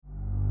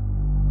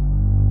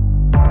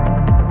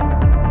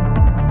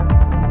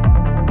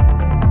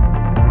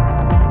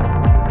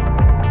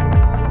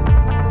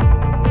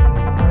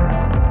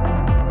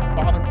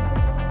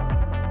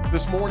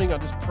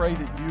pray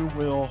that you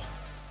will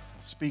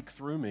speak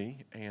through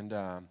me. And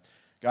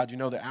God, you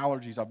know the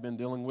allergies I've been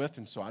dealing with,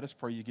 and so I just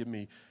pray you give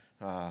me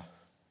a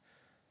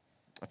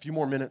few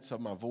more minutes of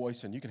my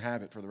voice, and you can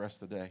have it for the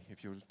rest of the day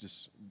if you'll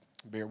just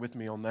bear with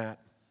me on that.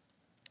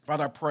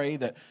 Father, I pray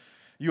that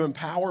you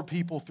empower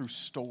people through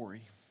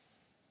story,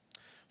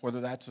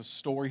 whether that's a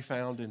story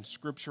found in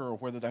Scripture or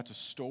whether that's a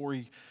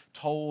story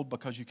told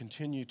because you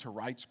continue to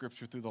write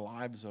Scripture through the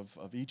lives of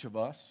each of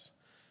us.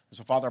 And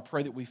so, Father, I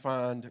pray that we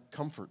find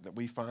comfort, that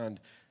we find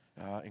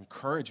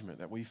encouragement,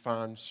 that we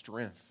find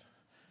strength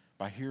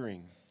by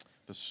hearing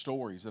the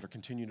stories that are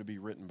continuing to be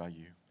written by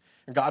you.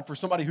 And God, for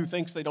somebody who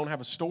thinks they don't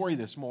have a story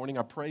this morning,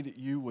 I pray that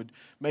you would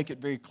make it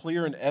very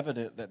clear and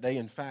evident that they,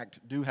 in fact,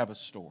 do have a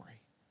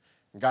story.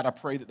 And God, I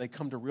pray that they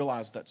come to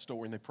realize that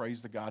story and they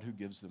praise the God who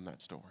gives them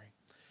that story.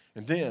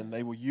 And then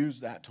they will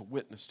use that to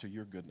witness to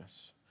your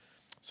goodness.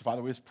 So,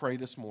 Father, we just pray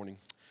this morning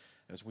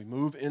as we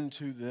move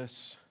into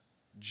this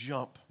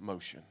jump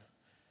motion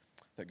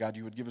that, God,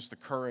 you would give us the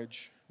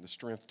courage, the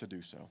strength to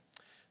do so.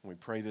 And we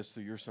pray this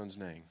through your Son's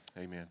name.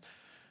 Amen.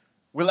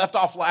 We left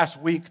off last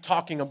week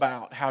talking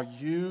about how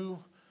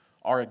you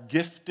are a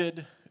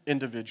gifted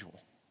individual.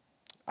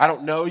 I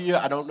don't know you.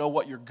 I don't know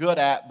what you're good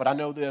at, but I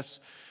know this,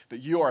 that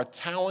you are a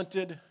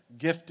talented,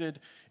 gifted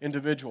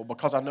individual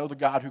because I know the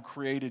God who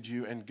created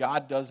you, and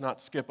God does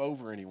not skip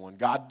over anyone.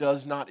 God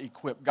does not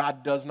equip.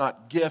 God does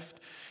not gift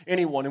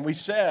anyone. And we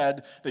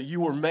said that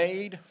you were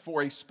made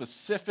for a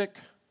specific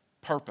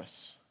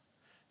purpose.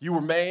 You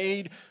were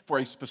made for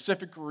a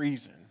specific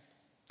reason.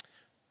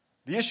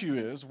 The issue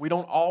is we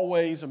don't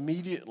always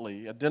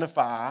immediately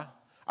identify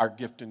our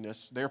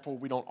giftedness. Therefore,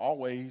 we don't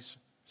always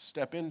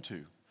step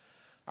into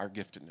our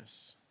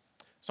giftedness.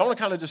 So I want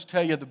to kind of just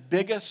tell you the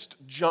biggest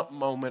jump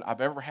moment I've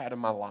ever had in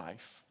my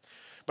life.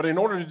 But in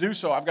order to do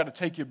so, I've got to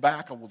take you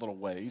back a little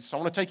ways. So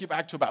I want to take you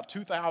back to about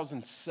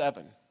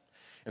 2007.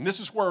 And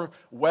this is where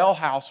Well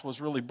House was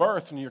really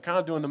birthed. And you're kind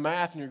of doing the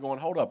math and you're going,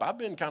 hold up, I've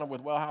been kind of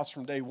with Well House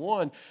from day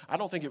one. I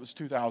don't think it was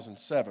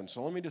 2007.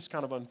 So let me just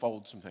kind of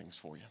unfold some things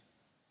for you.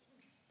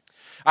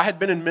 I had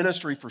been in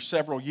ministry for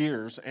several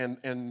years,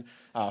 and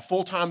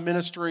full-time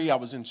ministry. I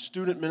was in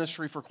student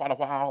ministry for quite a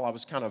while. I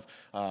was kind of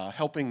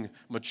helping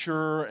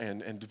mature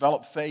and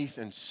develop faith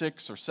in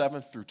 6th or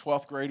 7th through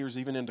 12th graders,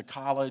 even into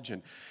college.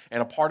 And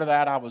a part of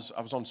that, I was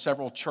on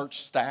several church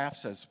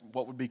staffs as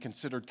what would be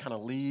considered kind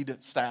of lead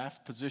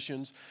staff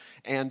positions.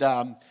 And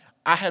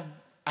I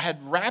had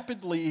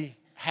rapidly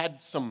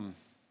had some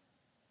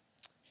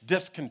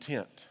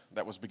discontent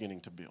that was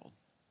beginning to build.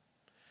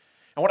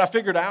 And what I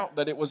figured out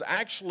that it was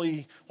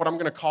actually what I'm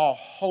going to call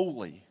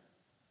holy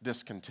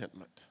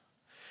discontentment.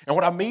 And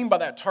what I mean by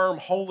that term,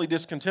 holy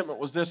discontentment,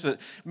 was this,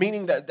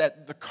 meaning that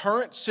the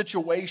current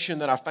situation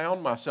that I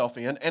found myself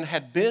in and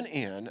had been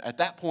in at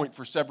that point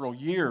for several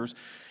years,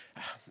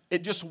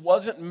 it just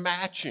wasn't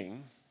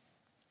matching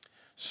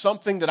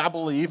something that I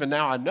believe, and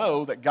now I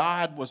know that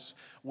God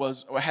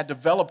had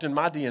developed in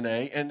my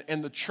DNA,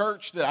 and the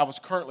church that I was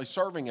currently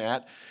serving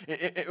at,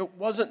 it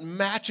wasn't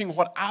matching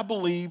what I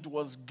believed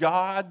was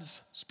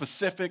God's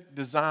specific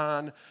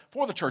design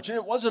for the church. And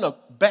it wasn't a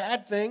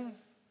bad thing.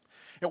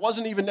 It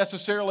wasn't even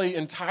necessarily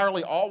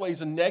entirely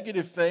always a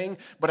negative thing,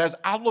 but as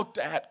I looked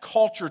at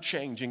culture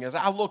changing, as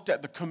I looked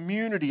at the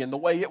community and the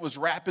way it was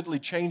rapidly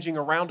changing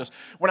around us,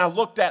 when I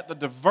looked at the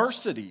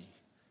diversity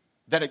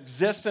that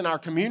exists in our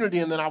community,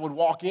 and then I would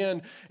walk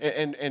in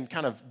and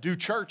kind of do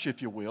church,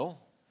 if you will,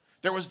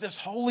 there was this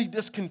holy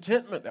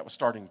discontentment that was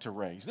starting to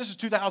raise. This is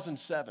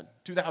 2007,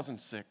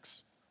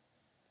 2006.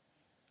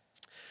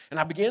 And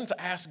I began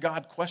to ask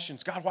God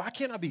questions. God, why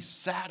can't I be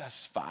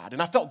satisfied?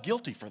 And I felt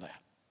guilty for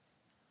that.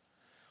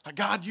 Like,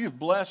 God, you've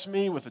blessed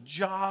me with a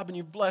job, and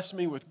you've blessed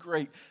me with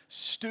great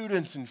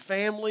students and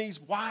families.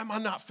 Why am I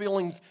not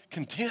feeling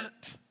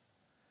content?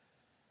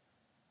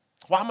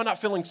 Why am I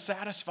not feeling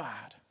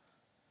satisfied?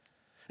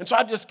 And so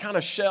I just kind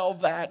of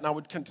shelved that, and I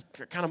would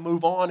kind of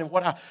move on. And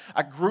what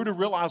I grew to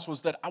realize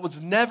was that I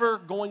was never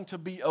going to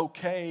be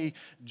okay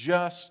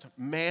just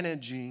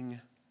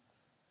managing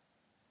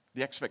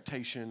the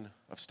expectation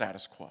of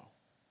status quo.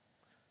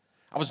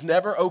 I was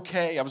never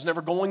okay. I was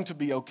never going to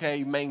be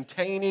okay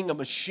maintaining a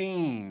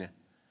machine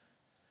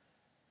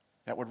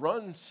that would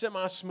run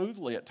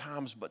semi-smoothly at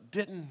times, but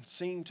didn't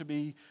seem to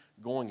be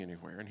going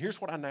anywhere. And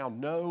here's what I now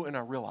know and I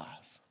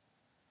realize.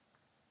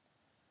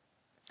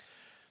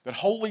 That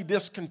holy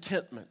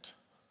discontentment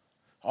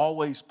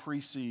always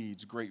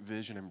precedes great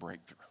vision and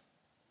breakthrough.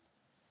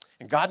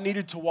 And God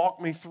needed to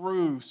walk me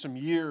through some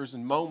years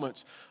and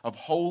moments of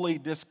holy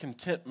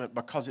discontentment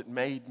because it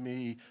made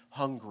me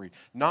hungry.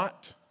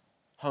 Not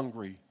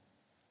hungry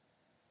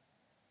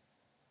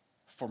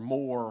for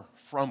more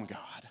from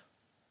God.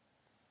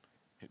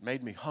 It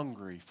made me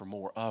hungry for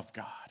more of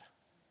God.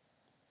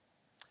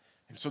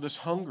 And so this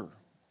hunger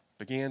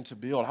began to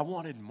build. I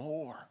wanted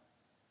more.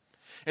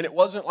 And it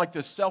wasn't like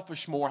this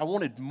selfish more. I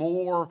wanted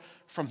more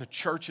from the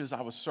churches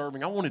I was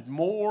serving. I wanted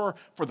more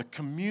for the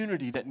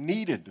community that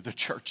needed the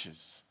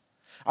churches.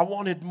 I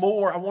wanted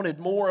more. I wanted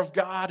more of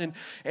God. And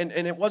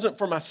it wasn't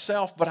for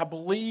myself, but I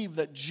believe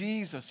that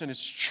Jesus and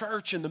his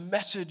church and the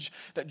message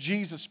that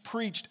Jesus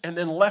preached and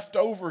then left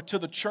over to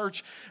the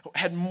church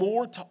had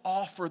more to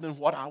offer than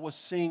what I was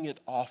seeing it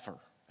offer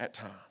at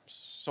times.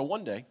 So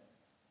one day,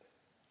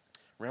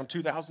 around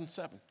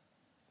 2007,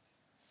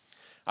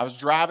 I was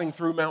driving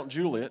through Mount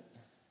Juliet.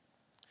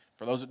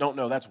 For those that don't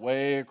know, that's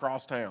way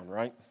across town,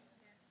 right?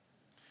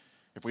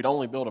 If we'd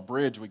only built a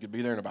bridge, we could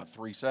be there in about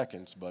 3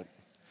 seconds. But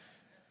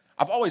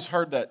I've always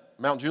heard that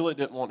Mount Juliet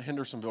didn't want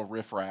Hendersonville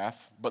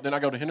riffraff. But then I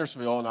go to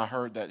Hendersonville, and I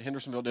heard that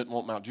Hendersonville didn't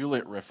want Mount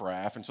Juliet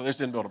riffraff, and so they just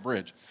didn't build a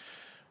bridge.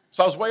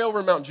 So I was way over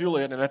in Mount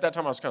Juliet, and at that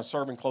time I was kind of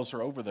serving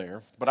closer over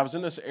there. But I was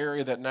in this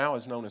area that now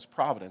is known as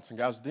Providence. And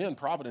guys, then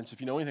Providence, if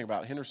you know anything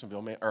about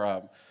Hendersonville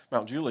or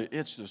Mount Juliet,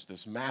 it's just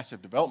this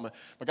massive development.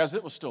 But guys,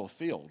 it was still a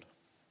field.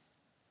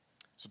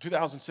 So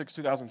 2006,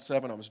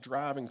 2007, I was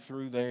driving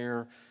through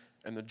there,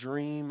 and the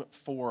dream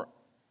for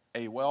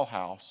a well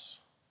house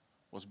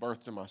was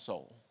birthed in my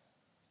soul.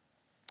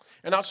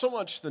 And not so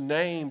much the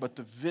name, but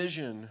the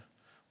vision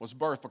was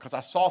birthed because I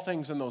saw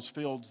things in those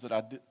fields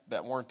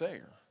that weren't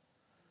there.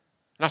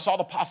 And I saw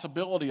the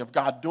possibility of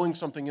God doing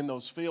something in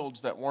those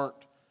fields that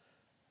weren't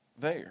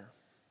there.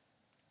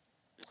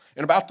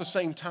 And about the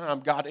same time,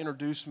 God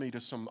introduced me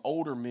to some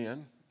older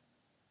men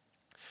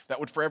that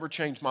would forever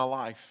change my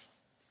life.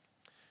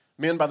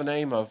 Men by the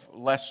name of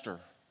Lester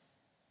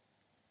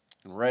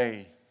and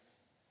Ray,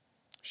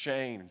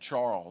 Shane and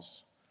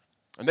Charles.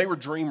 And they were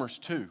dreamers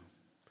too.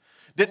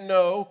 Didn't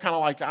know, kind of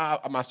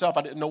like myself,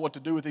 I didn't know what to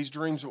do with these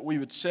dreams, but we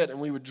would sit and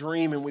we would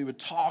dream and we would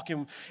talk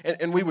and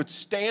we would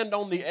stand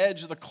on the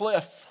edge of the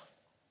cliff,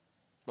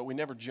 but we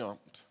never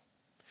jumped.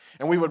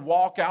 And we would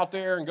walk out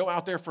there and go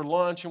out there for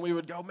lunch, and we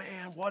would go,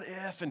 man, what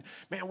if? And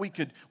man, we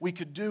could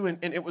do. And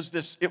it was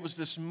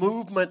this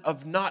movement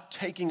of not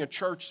taking a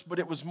church, but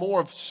it was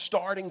more of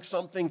starting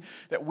something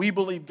that we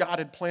believe God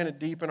had planted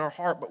deep in our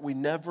heart, but we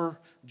never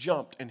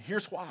jumped. And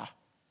here's why.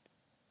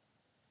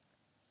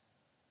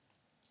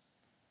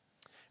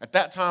 At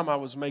that time, I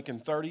was making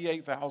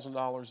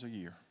 $38,000 a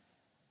year.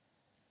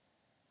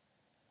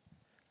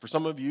 For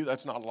some of you,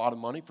 that's not a lot of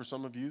money. For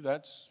some of you,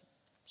 that's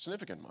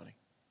significant money.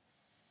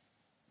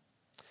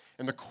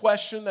 And the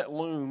question that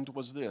loomed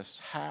was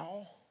this: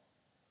 how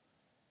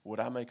would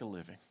I make a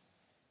living?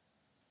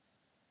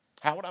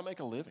 How would I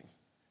make a living?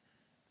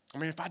 I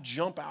mean, if I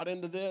jump out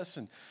into this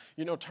and,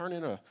 turn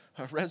in a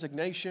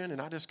resignation and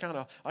I just kind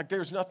of, like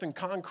there's nothing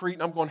concrete,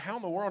 and I'm going, how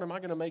in the world am I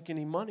going to make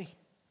any money?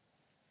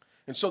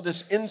 And so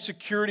this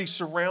insecurity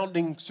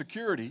surrounding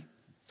security,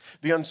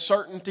 the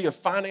uncertainty of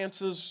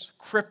finances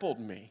crippled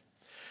me,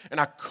 and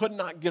I could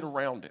not get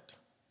around it.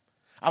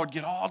 I would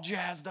get all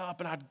jazzed up,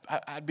 and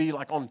I'd be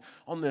like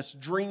on this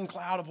dream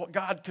cloud of what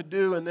God could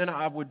do, and then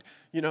I would,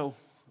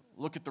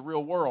 look at the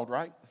real world,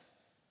 right?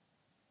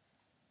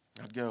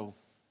 I'd go,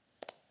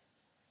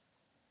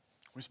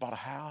 we just bought a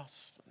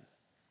house.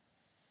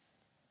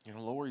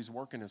 Lori's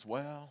working as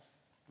well.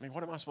 I mean,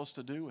 what am I supposed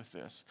to do with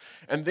this?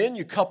 And then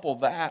you couple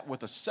that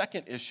with a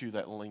second issue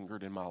that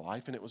lingered in my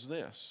life, and it was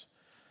this: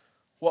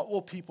 what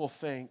will people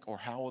think, or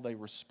how will they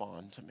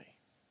respond to me?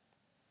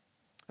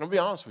 And I'll be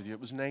honest with you, it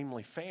was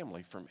namely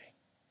family for me.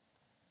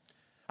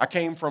 I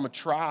came from a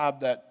tribe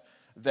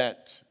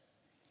that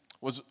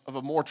was of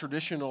a more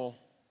traditional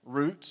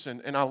roots,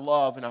 and I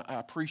love and I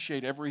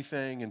appreciate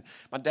everything. And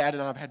my dad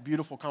and I have had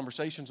beautiful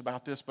conversations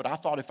about this, but I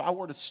thought if I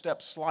were to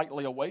step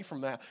slightly away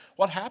from that,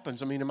 what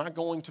happens? I mean, am I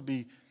going to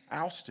be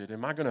ousted?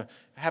 Am I going to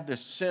have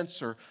this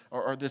sense or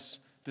this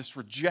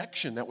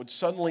rejection that would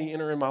suddenly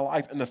enter in my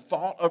life? And the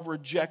thought of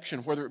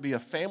rejection, whether it be a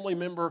family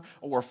member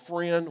or a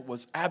friend,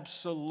 was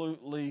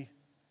absolutely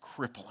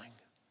crippling.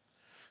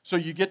 So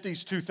you get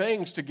these two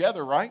things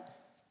together, right?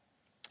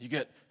 You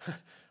get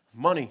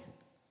money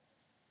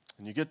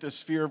and you get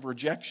this fear of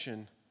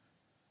rejection.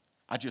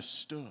 I just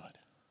stood.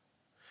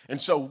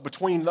 And so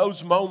between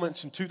those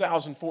moments in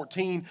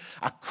 2014,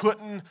 I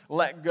couldn't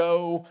let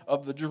go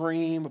of the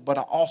dream, but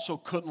I also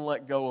couldn't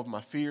let go of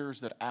my fears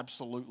that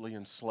absolutely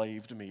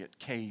enslaved me. It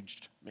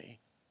caged me.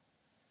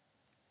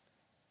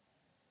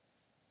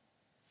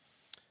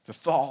 The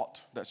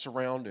thought that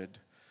surrounded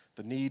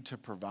the need to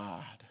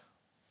provide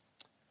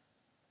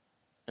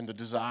and the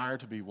desire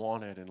to be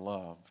wanted and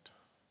loved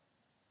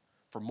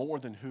for more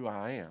than who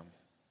I am,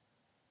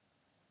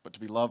 but to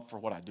be loved for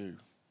what I do,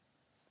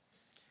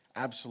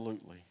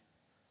 absolutely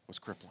was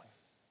crippling.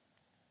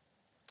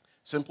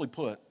 Simply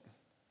put,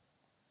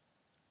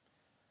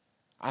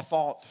 I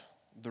thought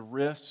the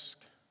risk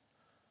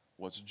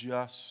was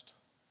just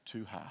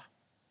too high.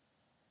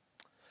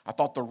 I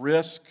thought the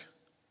risk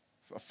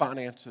of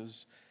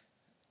finances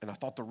and I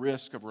thought the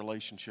risk of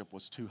relationship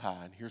was too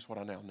high. And here's what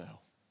I now know: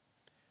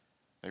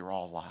 they were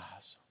all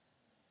lies.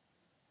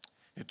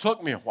 It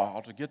took me a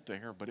while to get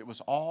there, but it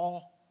was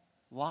all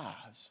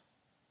lies.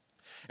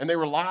 And they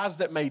were lies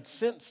that made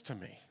sense to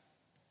me.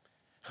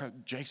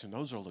 Jason,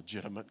 those are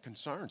legitimate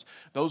concerns.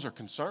 Those are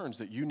concerns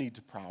that you need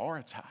to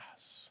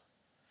prioritize.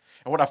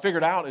 And what I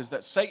figured out is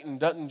that Satan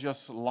doesn't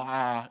just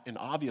lie in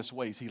obvious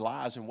ways. He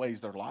lies in ways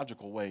that are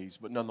logical ways,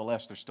 but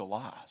nonetheless, they're still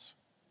lies.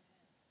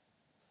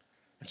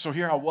 And so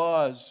here I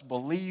was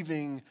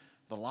believing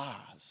the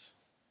lies.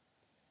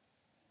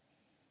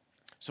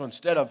 So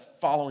instead of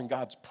following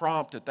God's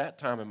prompt at that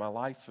time in my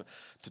life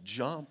to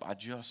jump, I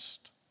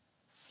just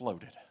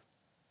floated.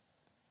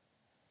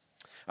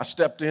 I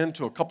stepped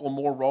into a couple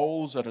more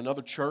roles at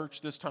another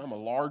church, this time a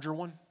larger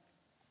one.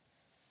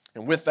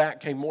 And with that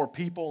came more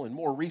people and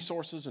more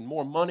resources and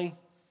more money,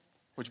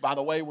 which, by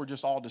the way, were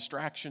just all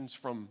distractions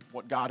from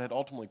what God had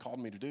ultimately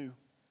called me to do.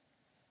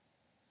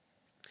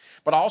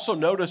 But I also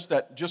noticed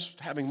that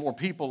just having more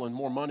people and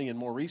more money and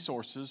more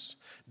resources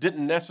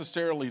didn't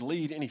necessarily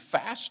lead any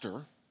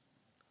faster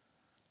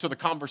to the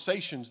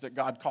conversations that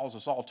God calls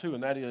us all to,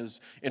 and that is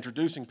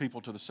introducing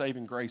people to the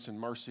saving grace and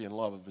mercy and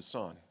love of His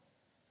Son.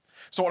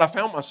 So what I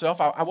found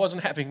myself, I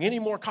wasn't having any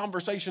more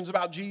conversations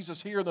about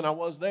Jesus here than I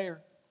was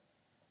there.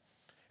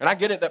 And I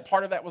get it that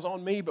part of that was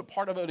on me, but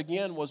part of it,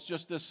 again, was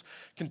just this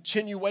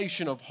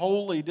continuation of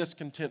holy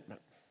discontentment.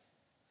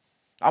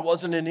 I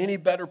wasn't in any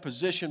better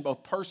position,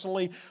 both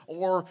personally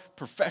or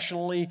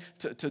professionally,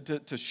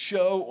 to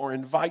show or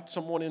invite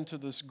someone into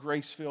this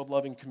grace-filled,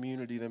 loving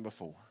community than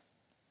before.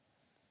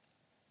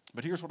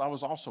 But here's what I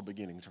was also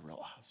beginning to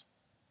realize.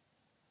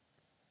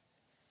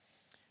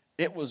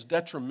 It was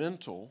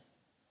detrimental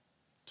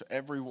to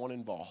everyone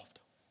involved.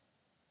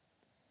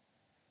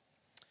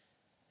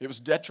 It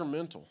was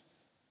detrimental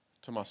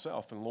to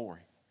myself and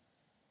Lori.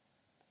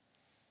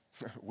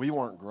 We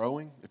weren't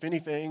growing. If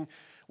anything,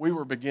 we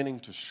were beginning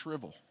to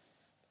shrivel.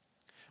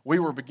 We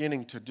were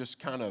beginning to just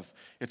kind of,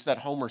 it's that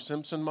Homer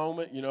Simpson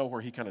moment,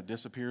 where he kind of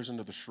disappears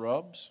into the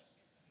shrubs.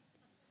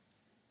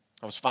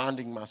 I was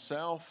finding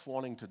myself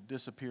wanting to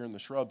disappear in the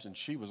shrubs, and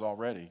she was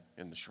already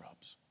in the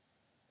shrubs.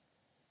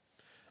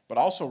 But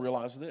I also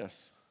realized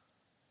this.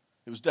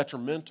 It was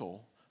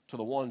detrimental to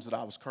the ones that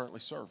I was currently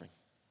serving.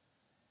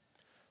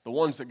 The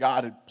ones that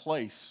God had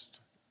placed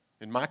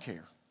in my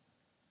care,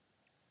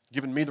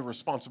 given me the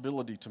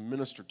responsibility to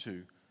minister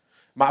to.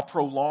 My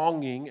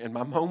prolonging and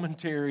my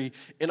momentary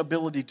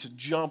inability to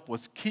jump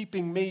was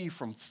keeping me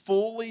from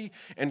fully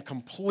and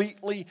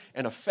completely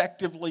and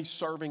effectively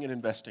serving and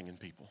investing in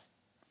people.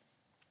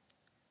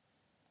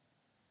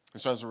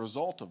 And so as a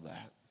result of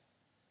that,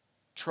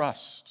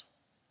 trust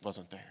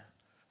wasn't there.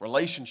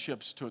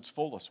 Relationships to its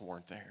fullest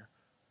weren't there.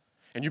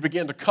 And you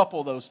begin to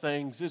couple those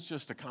things, it's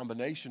just a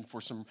combination for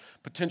some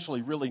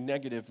potentially really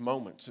negative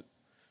moments.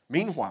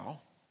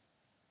 Meanwhile,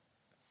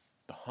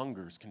 the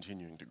hunger is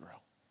continuing to grow.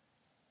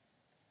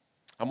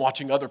 I'm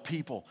watching other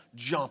people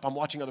jump. I'm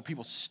watching other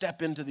people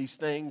step into these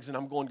things, and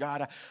I'm going,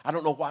 God, I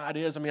don't know why it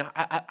is. I mean,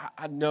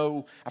 I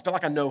know, I feel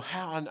like I know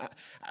how,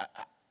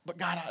 but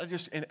God,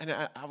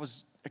 I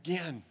was,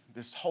 again,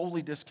 this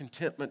holy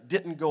discontentment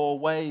didn't go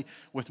away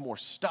with more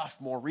stuff,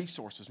 more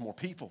resources, more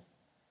people.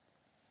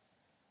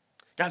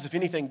 Guys, if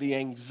anything, the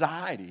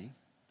anxiety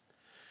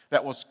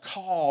that was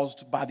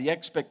caused by the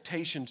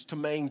expectations to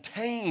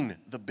maintain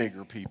the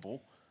bigger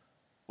people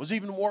was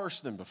even worse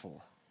than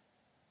before.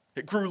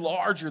 It grew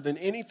larger than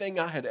anything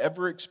I had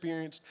ever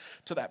experienced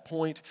to that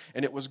point,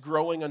 and it was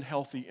growing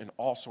unhealthy in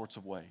all sorts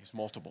of ways,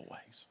 multiple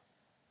ways.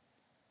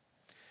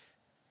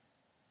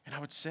 And I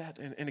would sit,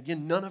 and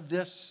again, none of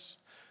this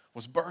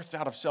was birthed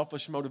out of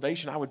selfish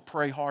motivation. I would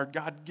pray hard,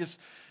 God,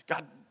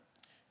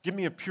 give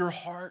me a pure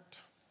heart.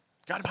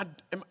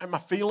 God, am I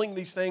feeling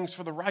these things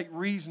for the right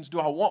reasons? Do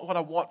I want what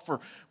I want for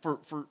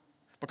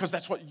because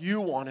that's what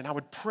you want? And I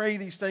would pray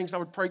these things, and I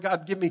would pray,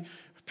 God, give me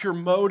pure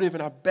motive.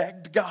 And I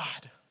begged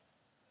God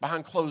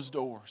behind closed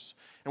doors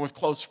and with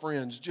close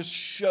friends, just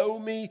show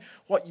me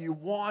what you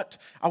want.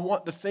 I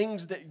want the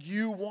things that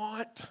you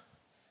want.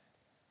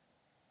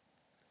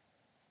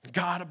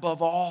 God,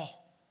 above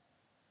all,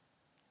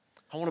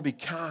 I want to be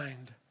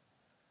kind.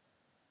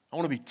 I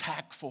want to be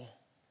tactful.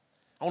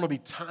 I want to be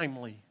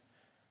timely.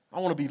 I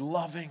want to be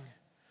loving.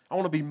 I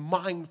want to be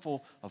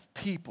mindful of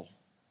people.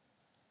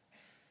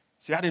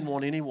 See, I didn't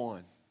want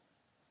anyone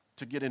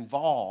to get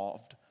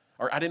involved,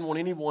 or I didn't want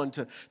anyone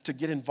to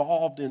get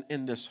involved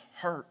in this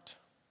hurt.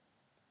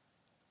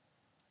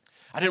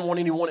 I didn't want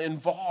anyone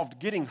involved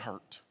getting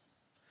hurt.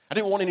 I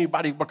didn't want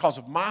anybody, because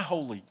of my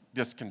holy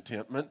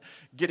discontentment,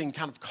 getting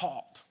kind of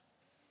caught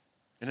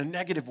in a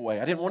negative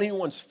way. I didn't want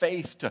anyone's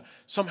faith to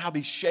somehow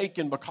be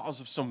shaken because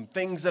of some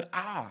things that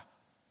I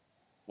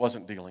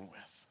wasn't dealing with.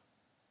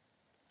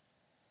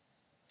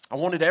 I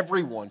wanted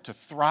everyone to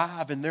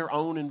thrive in their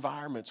own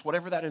environments,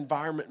 whatever that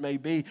environment may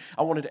be.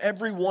 I wanted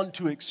everyone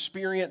to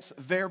experience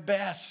their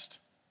best.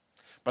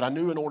 But I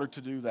knew in order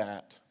to do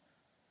that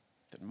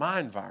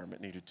my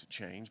environment needed to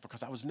change,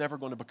 because I was never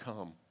going to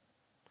become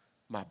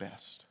my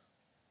best.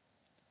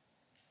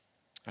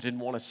 I didn't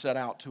want to set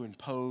out to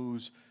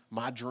impose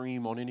my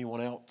dream on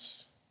anyone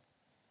else,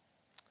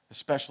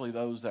 especially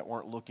those that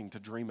weren't looking to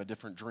dream a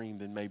different dream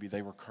than maybe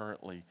they were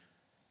currently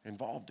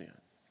involved in.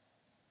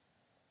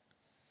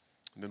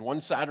 And then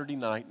one Saturday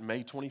night,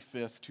 May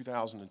 25th,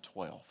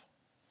 2012,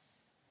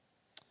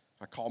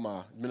 I called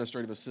my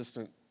administrative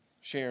assistant,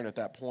 Sharon, at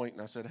that point,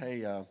 and I said,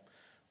 hey,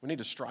 we need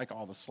to strike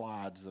all the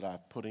slides that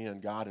I've put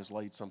in. God has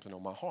laid something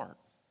on my heart.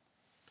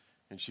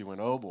 And she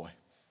went, oh boy.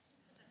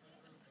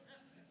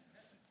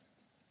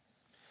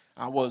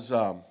 I was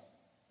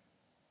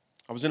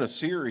in a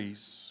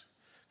series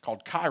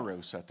called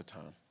Kairos at the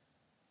time.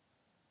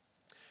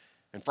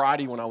 And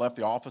Friday when I left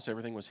the office,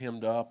 everything was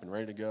hemmed up and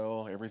ready to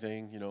go.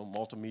 Everything,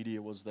 multimedia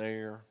was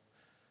there.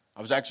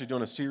 I was actually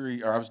doing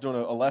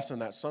a lesson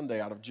that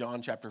Sunday out of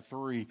John chapter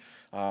 3,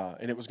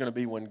 and it was going to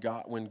be when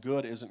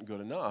good isn't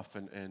good enough.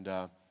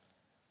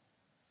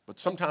 But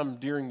sometime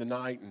during the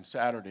night and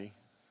Saturday,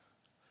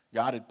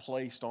 God had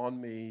placed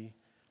on me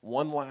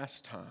one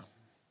last time,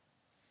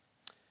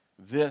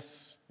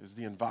 this is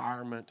the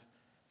environment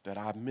that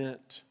I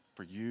meant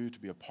for you to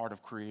be a part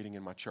of creating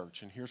in my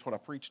church. And here's what I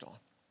preached on.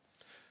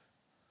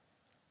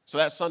 So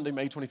that Sunday,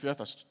 May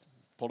 25th, I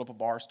pulled up a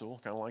bar stool,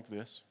 kind of like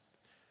this,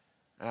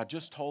 and I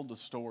just told the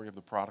story of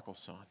the prodigal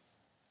son.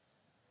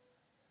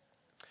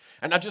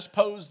 And I just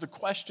posed the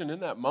question in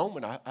that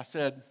moment. I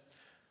said,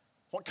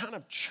 what kind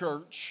of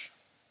church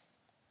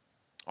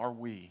are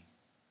we?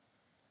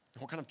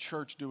 What kind of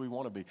church do we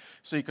want to be?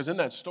 See, because in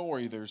that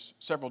story, there's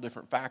several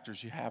different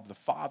factors. You have the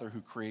father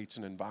who creates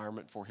an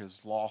environment for his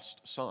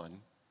lost son.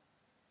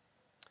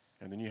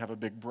 And then you have a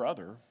big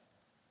brother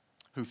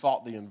who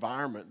thought the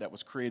environment that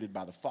was created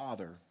by the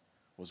father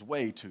was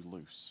way too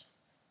loose,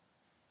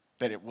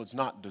 that it was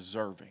not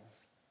deserving.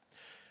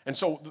 And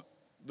so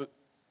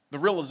the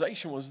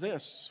realization was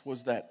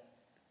that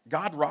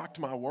God rocked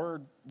my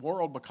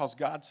world because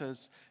God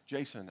says,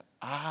 Jason,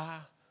 I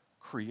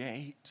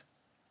create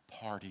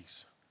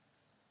parties.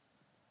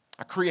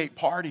 I create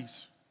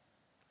parties.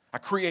 I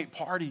create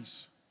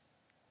parties.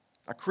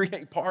 I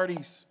create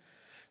parties.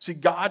 See,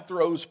 God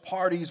throws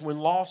parties when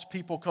lost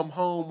people come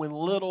home, when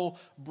little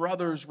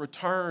brothers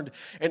returned.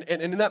 And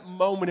in that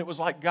moment, it was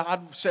like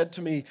God said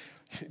to me,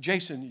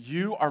 Jason,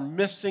 you are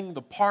missing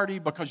the party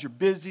because you're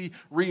busy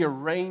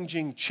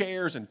rearranging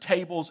chairs and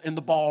tables in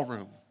the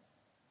ballroom.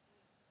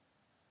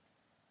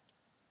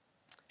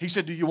 He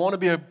said, do you want to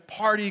be a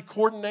party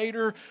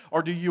coordinator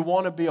or do you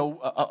want to be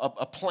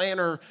a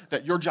planner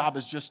that your job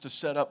is just to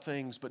set up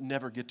things but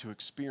never get to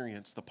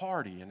experience the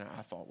party? And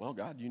I thought, well,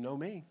 God, you know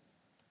me.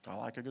 I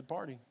like a good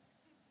party.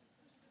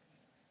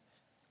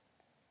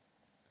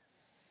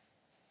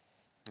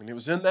 And it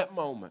was in that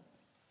moment,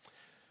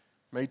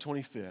 May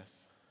 25th,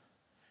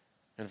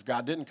 and if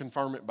God didn't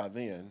confirm it by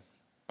then,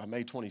 by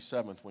May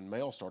 27th, when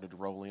mail started to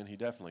roll in, he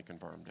definitely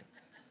confirmed it.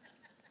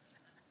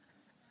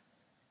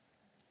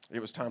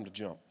 It was time to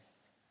jump.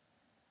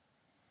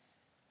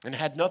 And it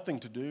had nothing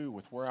to do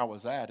with where I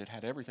was at. It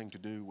had everything to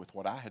do with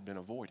what I had been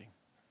avoiding.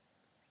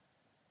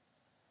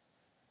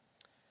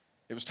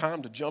 It was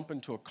time to jump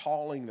into a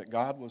calling that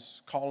God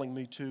was calling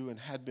me to and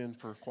had been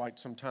for quite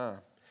some time.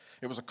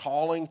 It was a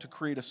calling to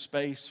create a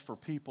space for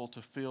people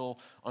to feel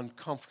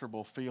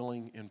uncomfortable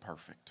feeling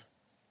imperfect.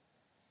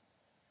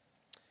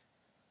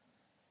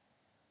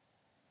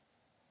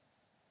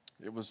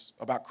 It was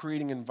about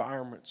creating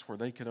environments where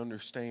they could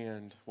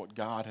understand what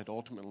God had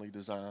ultimately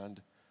designed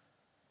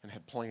and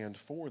had planned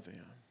for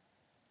them.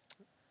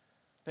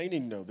 They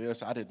didn't know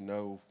this. I didn't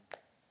know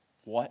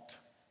what.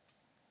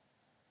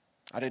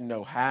 I didn't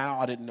know how.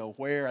 I didn't know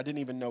where. I didn't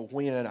even know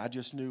when. I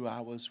just knew I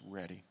was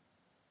ready.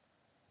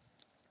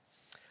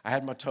 I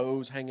had my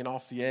toes hanging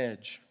off the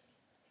edge.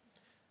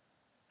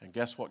 And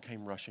guess what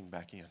came rushing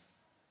back in?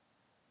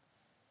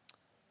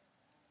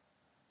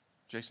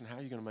 Jason, how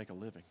are you going to make a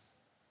living?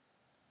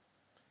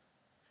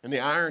 And the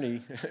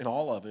irony in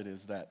all of it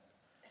is that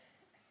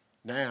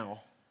now,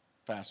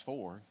 fast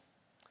forward,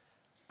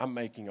 I'm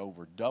making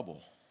over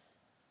double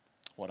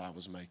what I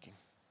was making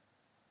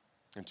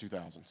in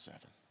 2007.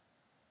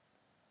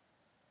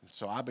 And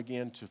so I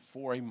began to,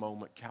 for a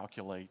moment,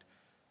 calculate,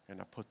 and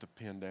I put the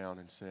pen down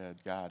and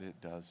said, God, it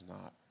does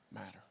not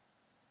matter.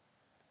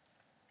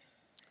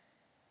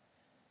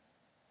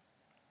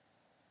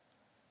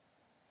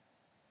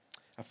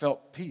 I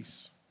felt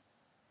peace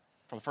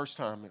for the first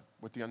time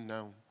with the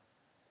unknown.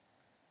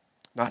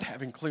 Not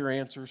having clear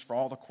answers for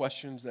all the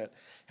questions that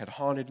had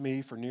haunted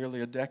me for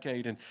nearly a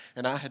decade.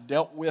 And I had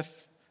dealt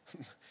with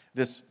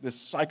this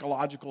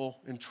psychological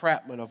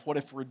entrapment of what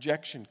if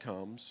rejection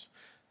comes.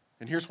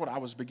 And here's what I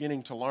was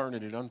beginning to learn,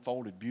 and it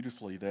unfolded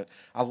beautifully, that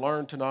I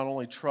learned to not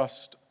only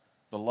trust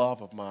the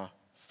love of my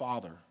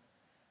Father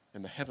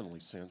in the heavenly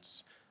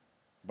sense,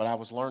 but I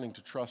was learning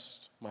to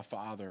trust my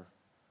Father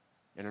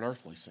in an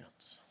earthly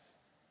sense.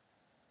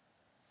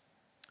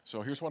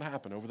 So here's what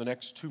happened. Over the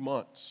next 2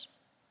 months,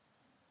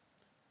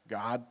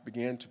 God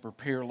began to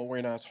prepare Lori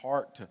and I's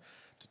heart to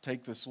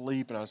take this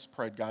leap, and I just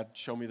prayed, God,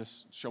 show me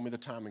this, show me the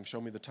timing, show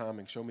me the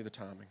timing, show me the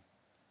timing.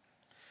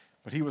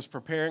 But he was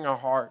preparing our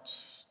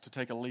hearts to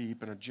take a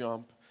leap and a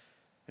jump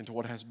into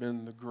what has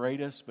been the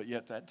greatest, but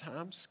yet at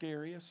times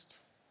scariest,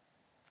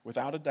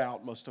 without a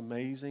doubt, most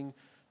amazing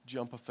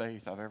jump of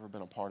faith I've ever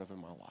been a part of in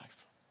my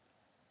life.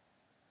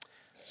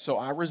 So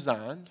I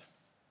resigned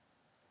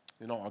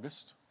in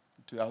August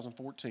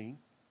 2014.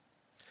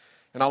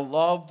 And I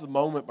loved the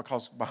moment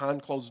because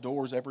behind closed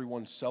doors,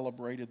 everyone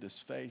celebrated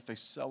this faith. They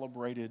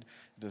celebrated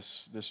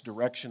this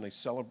direction. They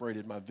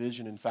celebrated my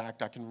vision. In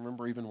fact, I can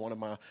remember even one of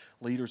my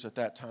leaders at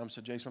that time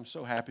said, Jason, I'm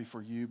so happy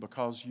for you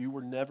because you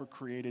were never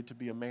created to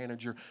be a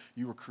manager.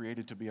 You were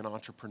created to be an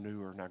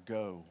entrepreneur. Now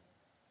go.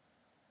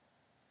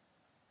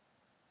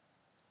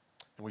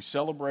 And we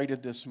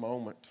celebrated this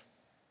moment.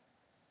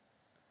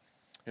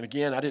 And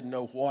again, I didn't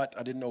know what,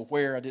 I didn't know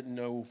where, I didn't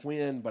know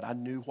when, but I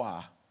knew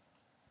why.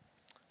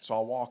 So I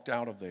walked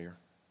out of there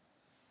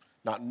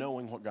not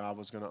knowing what God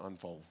was going to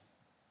unfold.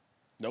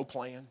 No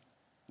plan,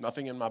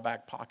 nothing in my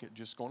back pocket,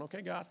 just going,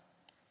 okay, God,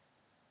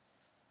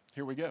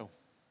 here we go.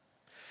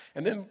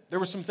 And then there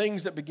were some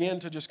things that began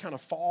to just kind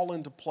of fall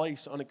into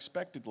place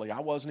unexpectedly. I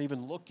wasn't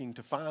even looking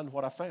to find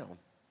what I found.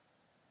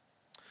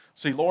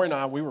 See, Lori and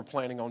I, we were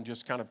planning on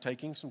just kind of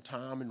taking some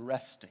time and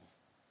resting.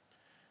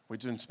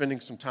 We'd been spending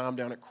some time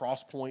down at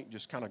Cross Point,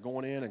 just kind of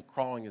going in and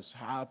crawling as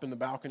high up in the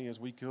balcony as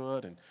we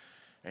could.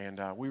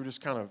 And we were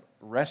just kind of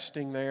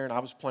resting there, and I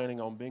was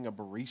planning on being a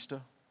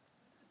barista.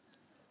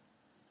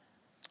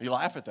 You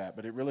laugh at that,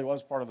 but it really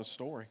was part of the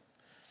story.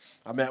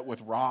 I met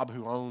with Rob,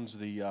 who owns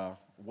the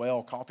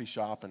Well Coffee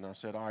Shop, and I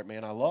said, all right,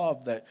 man, I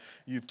love that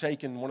you've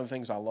taken one of the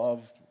things I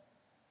love,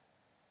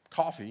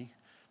 coffee,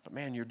 but,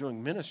 man, you're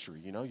doing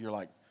ministry. You know, you're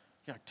like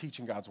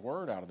teaching God's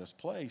word out of this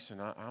place,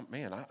 and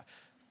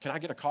can I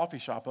get a coffee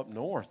shop up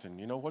north? And,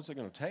 what's it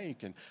going to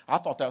take? And I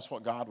thought that's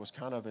what God was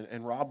kind of,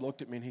 and Rob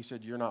looked at me and he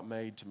said, you're not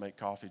made to make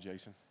coffee,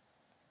 Jason.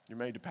 You're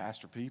made to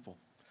pastor people.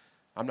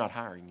 I'm not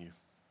hiring you.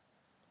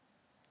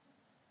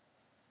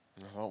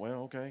 And I thought,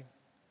 well, okay.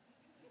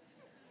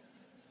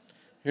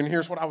 And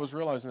here's what I was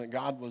realizing, that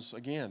God was,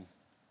 again,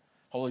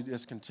 holy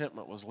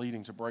discontentment was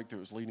leading to breakthrough. It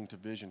was leading to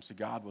vision. See,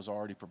 God was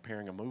already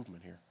preparing a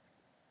movement here.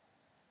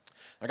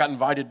 I got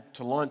invited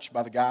to lunch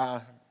by the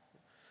guy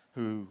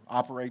who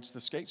operates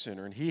the skate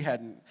center. And he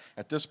hadn't,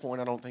 at this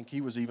point, I don't think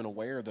he was even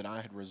aware that I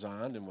had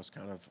resigned and was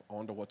kind of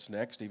on to what's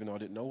next, even though I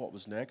didn't know what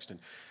was next. And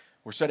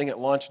we're sitting at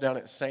lunch down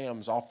at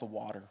Sam's off the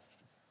water.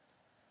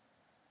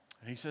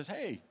 And he says,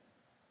 hey,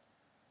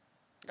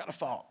 I got a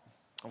thought.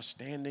 I was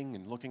standing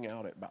and looking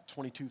out at about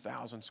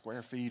 22,000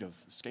 square feet of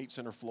skate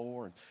center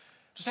floor and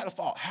just had a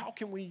thought. How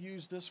can we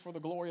use this for the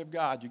glory of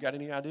God? You got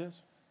any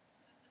ideas?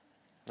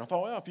 And I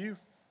thought, well, if you...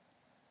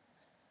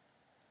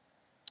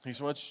 He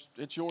said, well,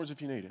 it's yours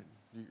if you need it.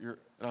 And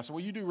I said,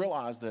 well, you do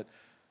realize that,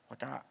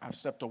 I've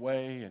stepped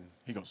away. And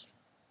he goes,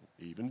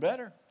 even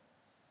better.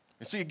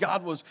 And see,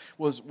 God was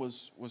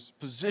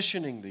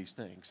positioning these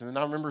things. And then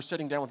I remember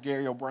sitting down with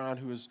Gary O'Brien,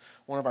 who is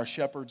one of our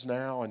shepherds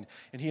now, and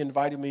he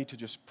invited me to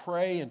just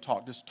pray and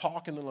talk. Just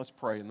talk, and then let's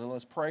pray, and then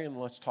let's pray, and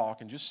let's talk,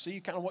 and just see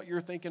kind of what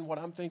you're thinking, what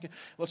I'm thinking.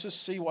 Let's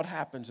just see what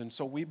happens. And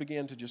so we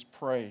began to just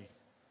pray.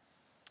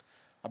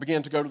 I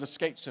began to go to the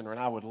skate center, and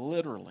I would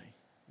literally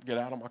get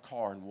out of my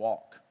car and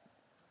walk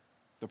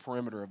the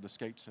perimeter of the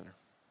skate center.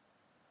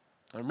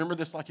 I remember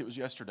this like it was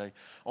yesterday.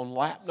 On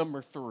lap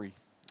number 3,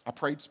 I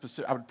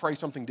would pray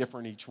something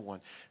different each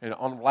one. And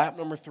on lap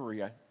number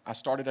 3, I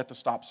started at the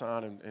stop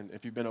sign, and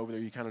if you've been over there,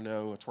 you kind of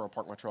know it's where I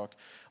park my truck.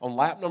 On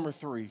lap number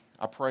 3,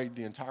 I prayed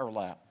the entire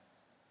lap.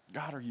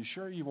 God, are you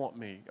sure you want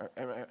me?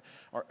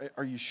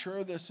 Are you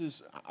sure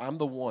I'm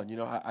the one?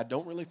 I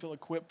don't really feel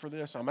equipped for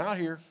this. I'm out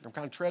here. I'm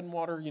kind of treading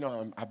water.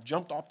 I've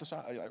jumped off the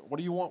side. What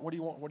do you want? What do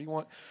you want? What do you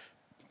want?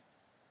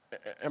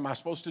 Am I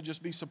supposed to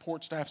just be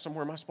support staff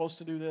somewhere? Am I supposed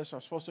to do this?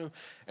 I'm supposed to?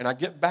 And I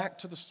get back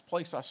to the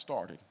place I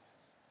started.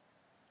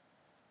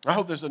 I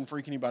hope this doesn't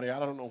freak anybody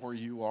out. I don't know where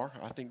you are.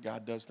 I think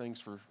God does things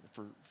for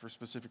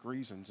specific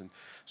reasons. And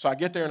so I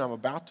get there, and I'm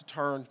about to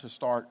turn to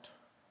start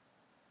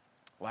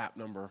lap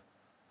number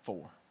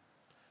 4.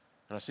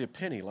 And I see a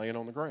penny laying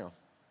on the ground.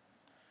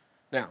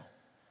 Now,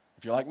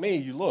 if you're like me,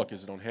 you look.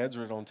 Is it on heads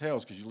or is it on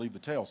tails? Because you leave the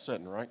tail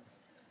sitting, right?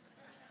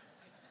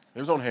 It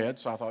was on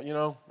heads, so I thought,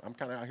 I'm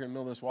kind of out here in the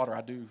middle of this water.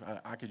 I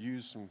could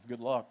use some good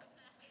luck.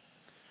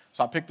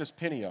 So I picked this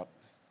penny up.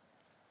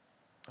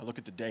 I look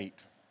at the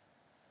date.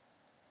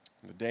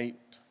 And the date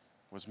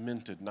was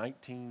minted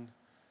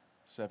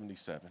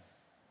 1977.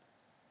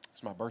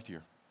 It's my birth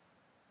year.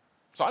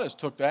 So I just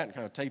took that and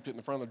kind of taped it in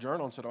the front of the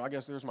journal and said, I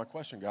guess there's my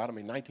question, God.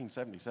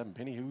 1977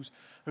 penny, who's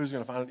going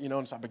to find it?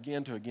 And so I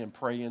began to, again,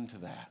 pray into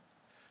that.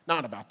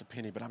 Not about the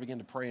penny, but I began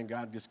to pray, and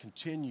God just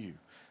continue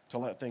to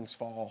let things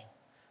fall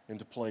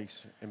into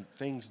place, and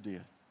things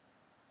did.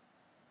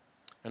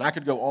 And I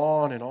could go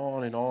on and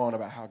on and on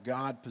about how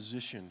God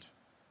positioned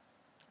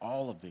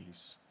all of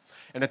these.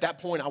 And at that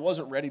point, I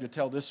wasn't ready to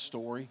tell this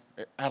story.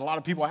 I had a lot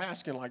of people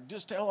asking,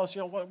 just tell us,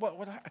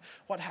 what happened.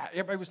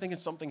 Everybody was thinking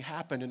something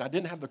happened, and I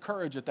didn't have the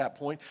courage at that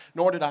point,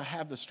 nor did I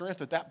have the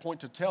strength at that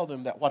point to tell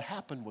them that what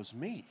happened was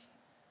me.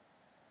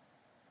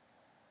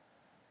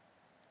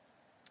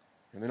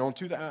 And then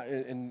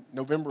in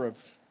November of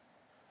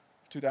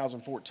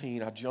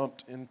 2014, I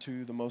jumped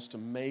into the most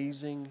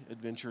amazing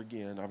adventure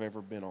again I've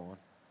ever been on.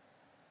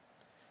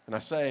 And I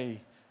say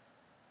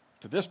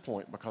to this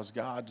point because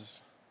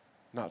God's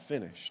not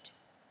finished.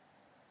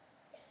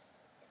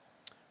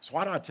 So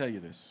why do I tell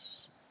you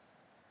this?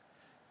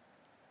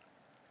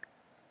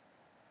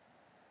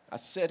 I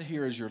sit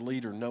here as your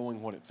leader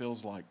knowing what it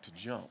feels like to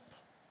jump,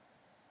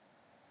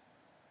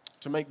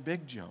 to make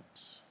big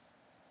jumps.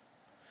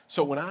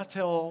 So when I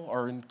tell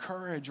or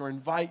encourage or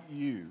invite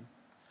you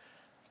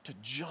to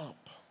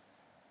jump,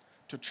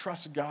 to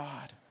trust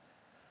God,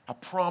 I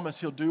promise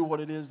He'll do what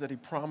it is that He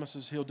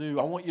promises He'll do.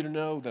 I want you to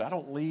know that I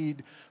don't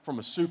lead from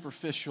a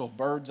superficial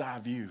bird's eye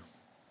view.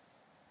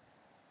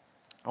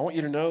 I want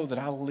you to know that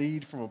I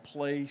lead from a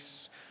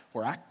place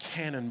where I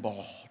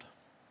cannonballed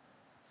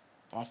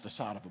off the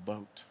side of a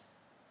boat.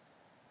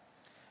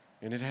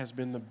 And it has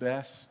been the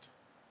best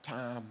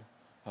time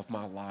of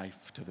my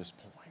life to this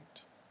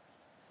point.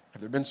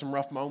 Have there been some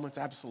rough moments?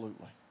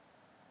 Absolutely.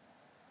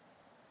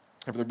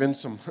 Have there been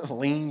some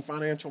lean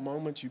financial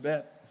moments? You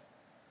bet.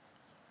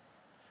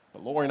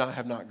 But Lori and I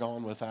have not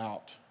gone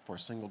without for a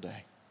single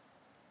day.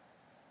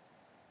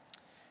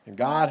 And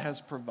God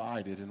has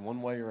provided in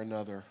one way or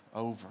another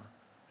over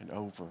and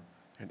over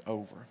and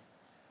over.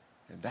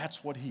 And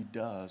that's what He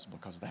does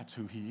because that's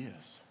who He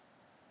is.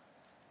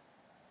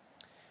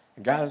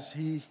 And guys,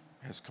 He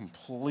has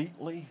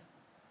completely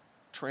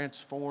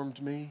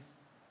transformed me.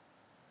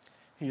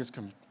 He has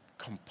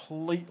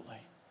completely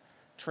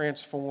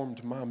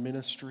transformed my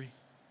ministry.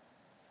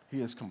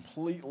 He has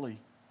completely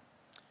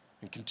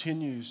and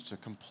continues to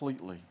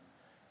completely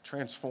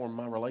transform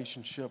my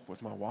relationship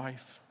with my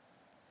wife.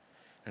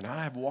 And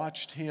I have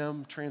watched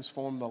Him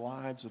transform the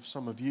lives of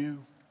some of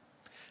you.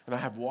 And I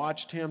have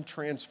watched Him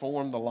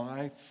transform the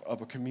life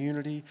of a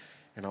community.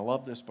 And I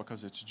love this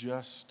because it's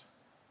just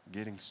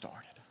getting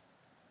started.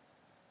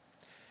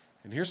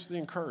 And here's the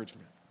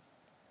encouragement.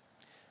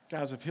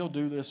 Guys, if He'll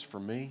do this for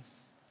me,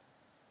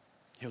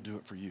 He'll do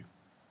it for you.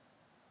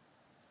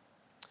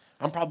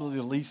 I'm probably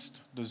the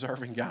least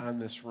deserving guy in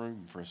this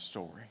room for a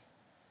story.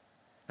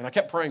 And I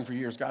kept praying for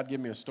years, God,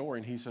 give me a story.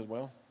 And He said,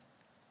 well,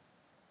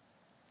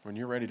 when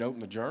you're ready to open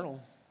the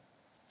journal,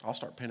 I'll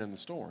start penning the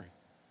story.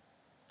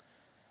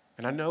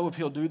 And I know if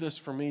He'll do this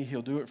for me,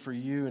 He'll do it for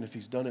you. And if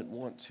He's done it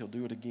once, He'll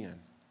do it again.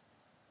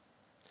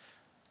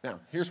 Now,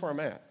 here's where I'm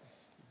at.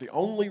 The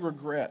only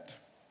regret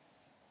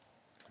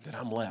that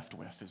I'm left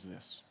with is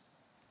this.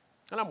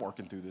 And I'm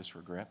working through this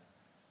regret.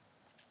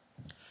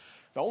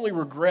 The only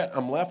regret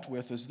I'm left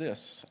with is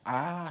this.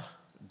 I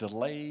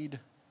delayed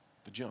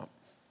the jump.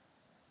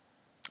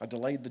 I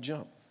delayed the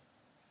jump.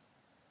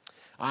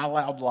 I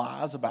allowed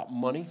lies about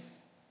money.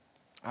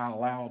 I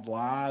allowed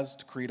lies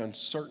to create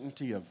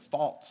uncertainty of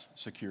false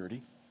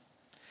security.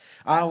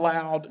 I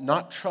allowed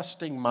not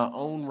trusting my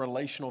own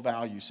relational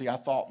value. See, I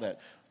thought that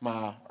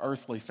my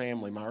earthly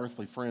family, my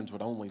earthly friends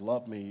would only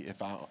love me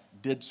if I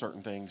did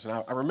certain things.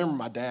 And I remember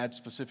my dad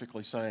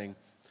specifically saying,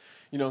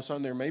 you know,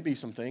 son, there may be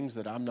some things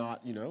that I'm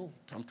not,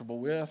 comfortable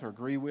with or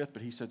agree with,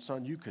 but he said,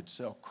 son, you could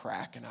sell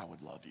crack and I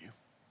would love you.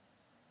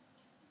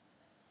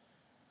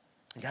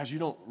 And guys, you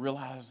don't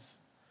realize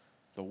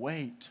the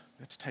weight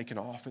that's taken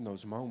off in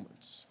those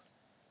moments.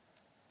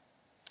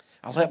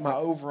 I let my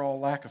overall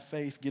lack of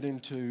faith get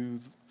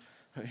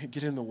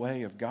in the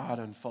way of God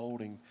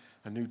unfolding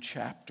a new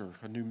chapter,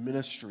 a new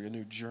ministry, a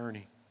new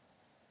journey.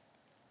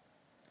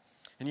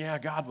 And yeah,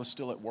 God was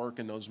still at work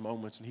in those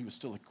moments, and He was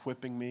still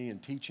equipping me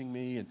and teaching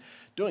me and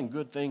doing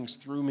good things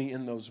through me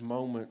in those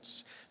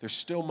moments. There's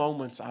still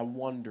moments I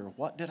wonder,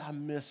 what did I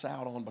miss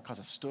out on because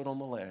I stood on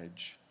the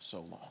ledge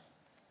so long?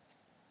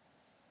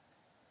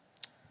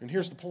 And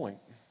here's the point.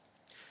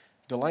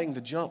 Delaying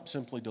the jump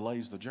simply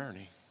delays the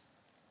journey.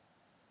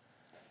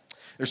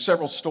 There's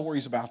several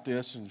stories about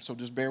this, and so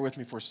just bear with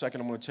me for a second.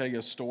 I'm going to tell you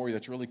a story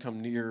that's really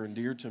come near and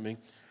dear to me.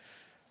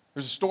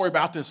 There's a story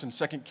about this in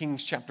 2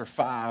 Kings chapter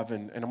 5,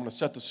 and I'm going to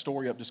set the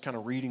story up just kind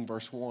of reading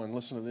verse 1.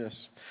 Listen to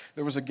this.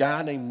 There was a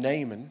guy named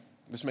Naaman.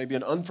 This may be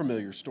an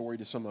unfamiliar story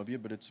to some of you,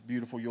 but it's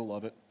beautiful. You'll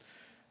love it.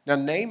 Now,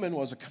 Naaman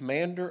was a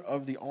commander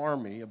of the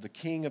army of the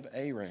king of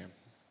Aram.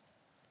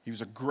 He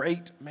was a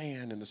great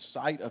man in the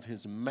sight of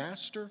his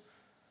master,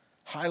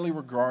 highly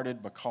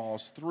regarded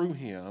because through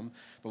him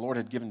the Lord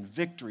had given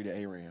victory to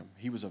Aram.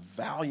 He was a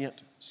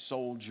valiant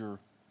soldier,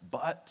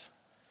 but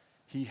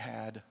he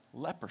had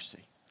leprosy.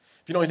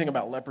 If you know anything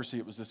about leprosy,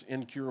 it was this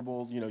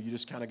incurable, you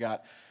just kind of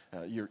got,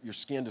 your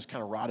skin just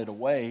kind of rotted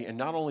away. And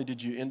not only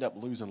did you end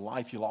up losing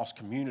life, you lost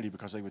community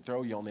because they would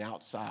throw you on the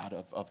outside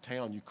of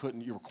town.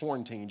 You were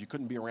quarantined. You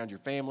couldn't be around your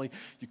family.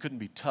 You couldn't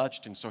be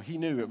touched. And so he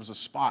knew it was a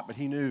spot, but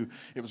he knew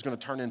it was going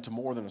to turn into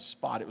more than a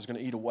spot. It was going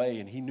to eat away,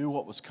 and he knew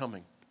what was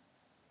coming.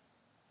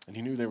 And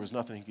he knew there was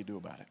nothing he could do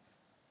about it.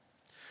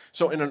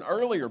 So in an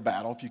earlier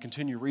battle, if you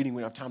continue reading,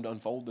 we don't have time to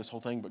unfold this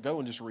whole thing, but go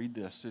and just read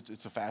this.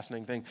 It's a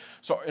fascinating thing.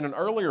 So in an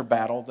earlier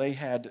battle, they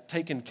had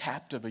taken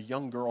captive a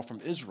young girl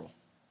from Israel.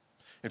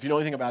 If you know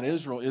anything about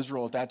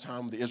Israel at that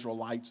time, the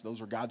Israelites,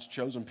 those were God's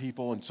chosen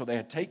people. And so they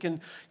had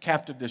taken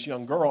captive this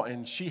young girl,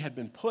 and she had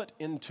been put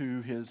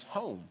into his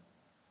home.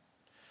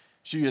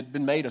 She had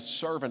been made a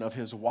servant of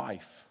his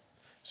wife.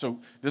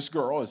 So this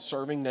girl is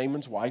serving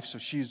Naaman's wife, so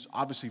she's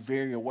obviously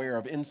very aware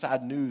of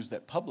inside news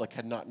that public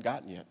had not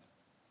gotten yet.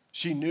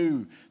 She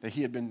knew that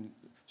he had been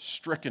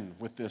stricken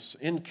with this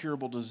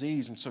incurable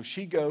disease, and so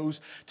she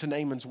goes to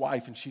Naaman's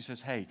wife, and she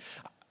says, hey,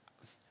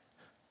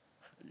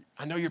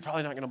 I know you're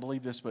probably not going to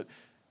believe this, but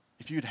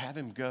if you'd have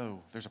him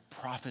go, there's a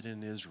prophet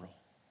in Israel.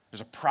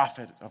 There's a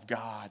prophet of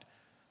God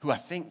who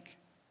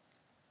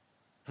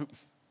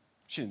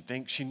she didn't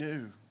think, she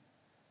knew,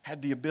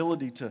 had the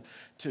ability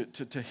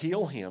to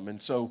heal him.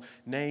 And so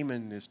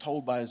Naaman is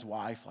told by his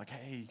wife, like,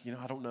 hey,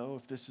 I don't know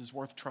if this is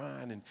worth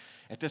trying. And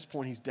at this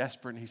point, he's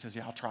desperate, and he says,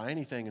 yeah, I'll try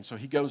anything. And so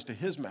he goes to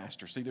his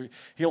master. See,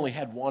 he only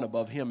had one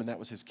above him, and that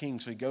was his king.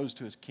 So he goes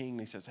to his king, and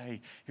he says,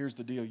 hey, here's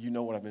the deal. You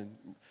know what I've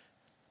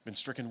been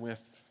stricken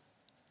with.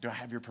 Do I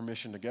have your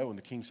permission to go? And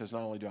the king says,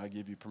 not only do I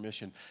give you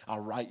permission, I'll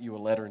write you a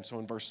letter. And so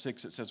in verse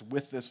 6, it says,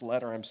 with this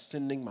letter, I'm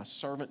sending my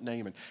servant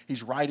Naaman.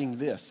 He's writing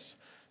this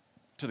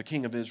to the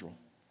king of Israel.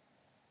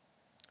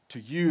 To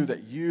you,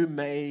 that you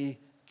may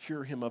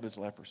cure him of his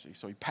leprosy.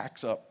 So he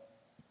packs up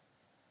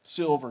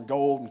silver and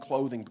gold and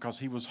clothing because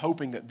he was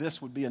hoping that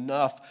this would be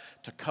enough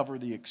to cover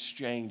the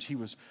exchange. He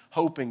was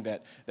hoping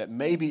that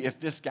maybe if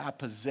this guy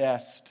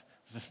possessed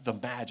the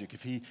magic,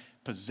 if he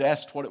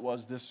possessed what it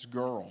was this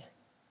girl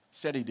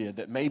said he did,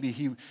 that maybe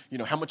he,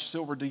 how much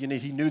silver do you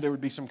need? He knew there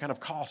would be some kind of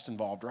cost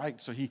involved, right?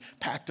 So he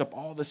packed up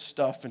all this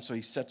stuff, and so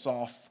he sets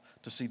off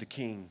to see the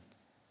king.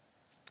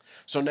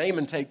 So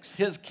Naaman takes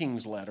his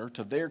king's letter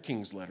to their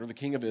king's letter, the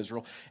king of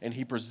Israel, and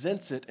he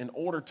presents it in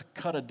order to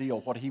cut a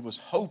deal, what he was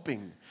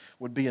hoping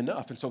would be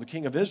enough. And so the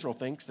king of Israel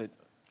thinks that,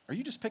 are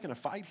you just picking a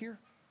fight here?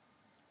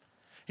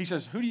 He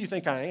says, who do you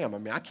think I am? I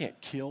mean, I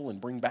can't kill and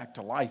bring back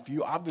to life.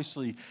 You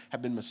obviously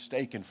have been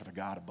mistaken for the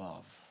God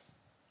above.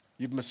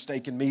 You've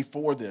mistaken me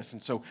for this.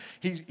 And so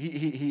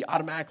he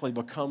automatically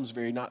becomes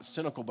very not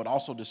cynical, but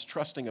also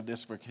distrusting of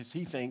this because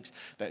he thinks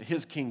that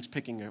his king's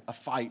picking a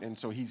fight. And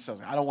so he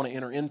says, I don't want to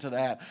enter into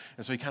that.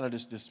 And so he kind of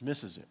just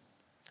dismisses it.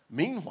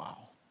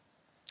 Meanwhile,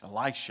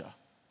 Elisha,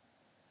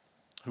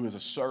 who is a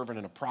servant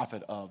and a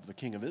prophet of the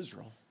king of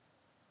Israel,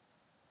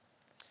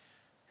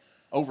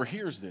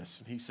 overhears this.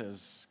 And he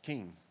says,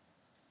 King,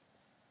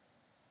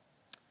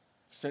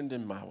 send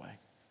him my way.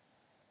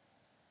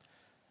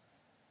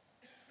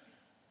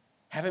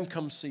 Have him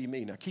come see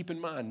me. Now, keep in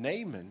mind,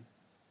 Naaman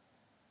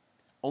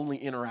only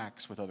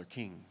interacts with other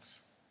kings.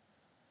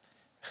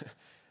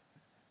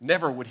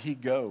 Never would he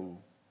go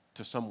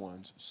to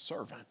someone's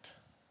servant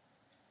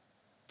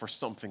for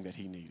something that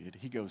he needed.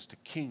 He goes to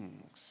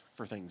kings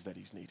for things that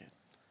he's needed.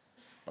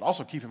 But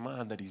also keep in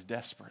mind that he's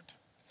desperate.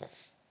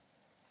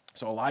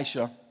 So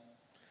Elisha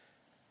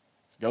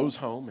goes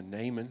home, and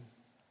Naaman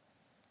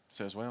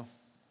says, well,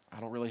 I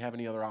don't really have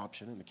any other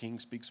option, and the king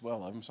speaks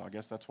well of him, so I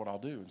guess that's what I'll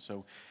do. And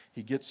so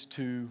he gets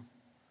to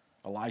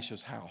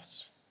Elisha's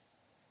house.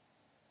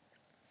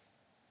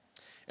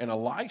 And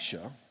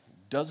Elisha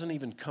doesn't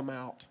even come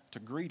out to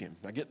greet him.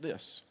 Now get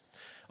this.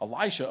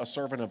 Elisha, a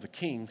servant of the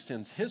king,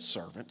 sends his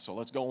servant, so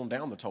let's go on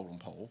down the totem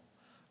pole,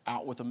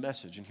 out with a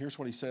message. And here's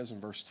what he says in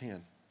verse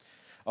 10.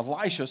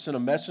 Elisha sent a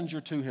messenger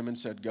to him and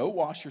said, go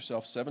wash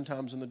yourself 7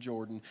 times in the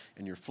Jordan,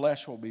 and your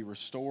flesh will be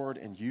restored,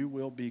 and you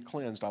will be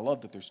cleansed. I love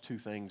that there's 2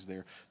 things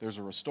there. There's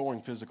a restoring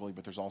physically,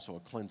 but there's also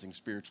a cleansing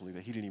spiritually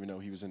that he didn't even know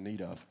he was in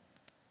need of.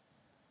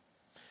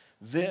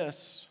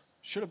 This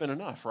should have been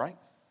enough, right?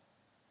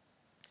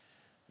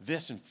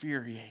 This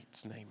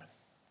infuriates Naaman.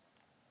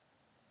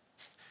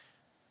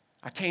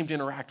 I came to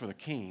interact with a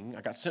king.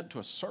 I got sent to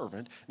a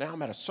servant. Now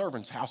I'm at a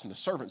servant's house, and the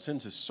servant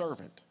sends his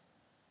servant.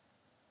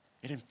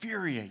 It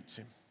infuriates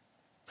him.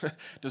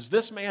 Does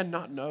this man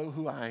not know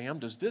who I am?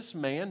 Does this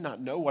man not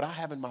know what I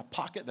have in my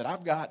pocket, that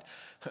I've got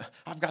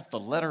the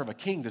letter of a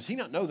king? Does he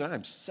not know that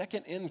I'm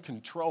second in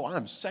control?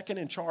 I'm second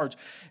in charge.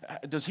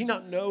 Does he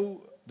not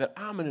know that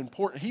I'm an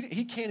important...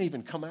 He can't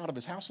even come out of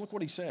his house. Look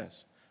what he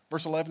says.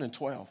 Verse 11 and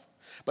 12.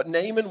 But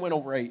Naaman went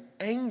away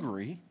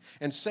angry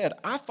and said,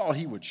 I thought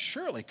he would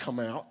surely come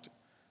out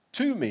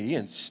to me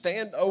and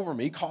stand over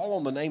me, call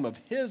on the name of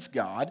his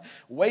God,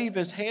 wave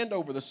his hand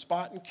over the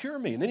spot and cure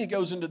me. And then he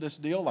goes into this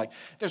deal like,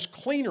 there's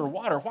cleaner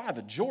water. Why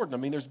the Jordan? I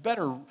mean, there's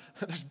better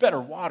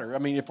water. I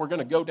mean, if we're going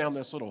to go down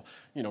this little,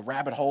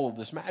 rabbit hole of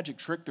this magic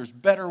trick, there's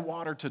better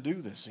water to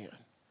do this in.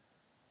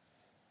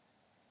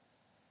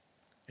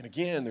 And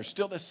again, there's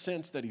still this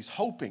sense that he's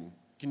hoping.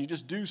 Can you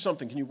just do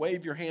something? Can you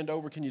wave your hand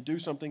over? Can you do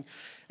something?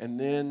 And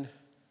then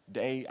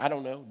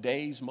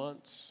days,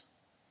 months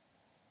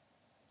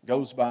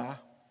goes by.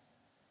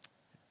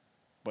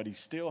 But he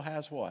still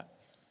has what?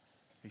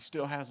 He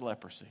still has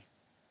leprosy.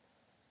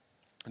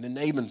 And then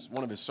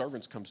one of his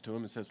servants comes to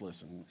him and says,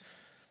 listen,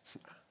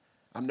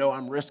 I know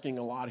I'm risking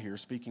a lot here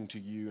speaking to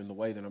you in the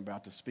way that I'm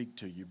about to speak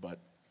to you, but,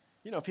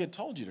 if he had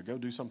told you to go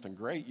do something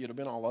great, you'd have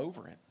been all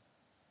over it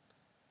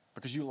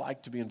because you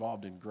like to be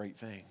involved in great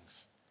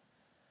things.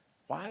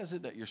 Why is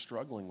it that you're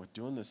struggling with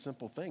doing this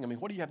simple thing? I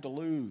mean, what do you have to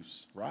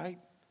lose, right?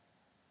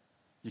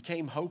 You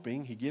came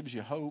hoping. He gives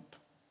you hope.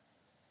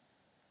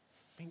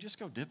 I mean, just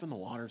go dip in the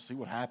water and see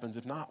what happens.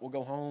 If not, we'll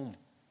go home.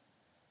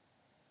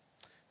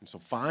 And so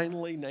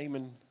finally,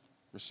 Naaman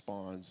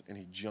responds, and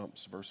he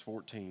jumps. Verse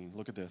 14,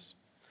 look at this.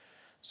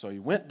 So he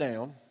went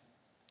down,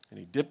 and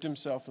he dipped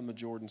himself in the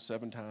Jordan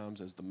 7 times,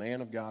 as the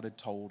man of God had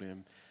told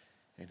him,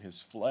 and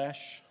his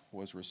flesh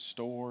was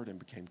restored and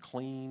became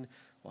clean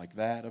like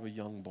that of a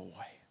young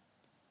boy.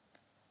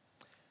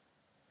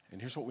 And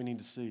here's what we need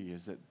to see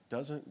is that it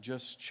doesn't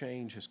just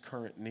change his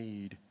current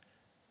need,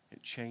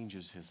 it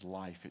changes his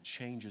life. It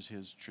changes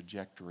his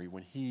trajectory.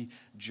 When he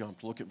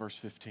jumped, look at verse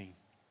 15.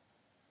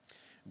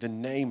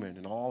 Then Naaman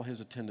and all his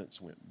attendants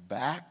went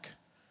back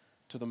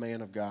to the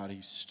man of God.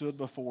 He stood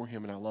before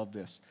him, and I love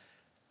this.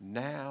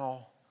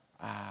 Now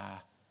I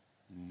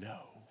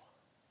know.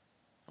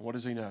 And what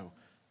does he know?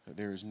 That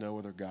there is no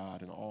other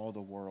God in all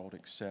the world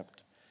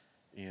except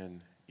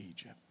in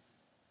Egypt,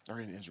 or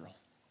in Israel.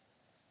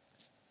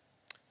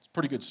 It's a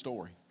pretty good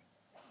story.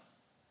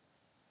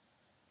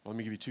 Well, let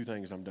me give you two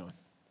things and I'm done.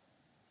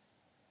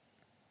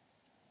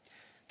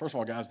 First of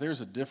all, guys,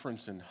 there's a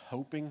difference in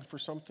hoping for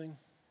something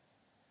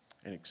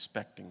and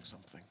expecting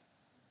something.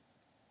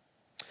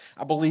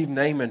 I believe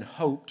Naaman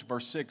hoped,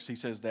 verse 6, he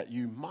says, that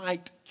you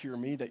might cure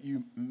me, that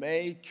you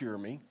may cure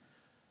me.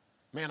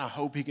 Man, I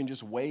hope he can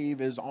just wave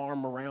his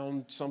arm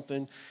around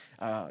something.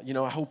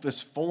 I hope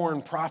this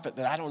foreign prophet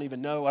that I don't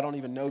even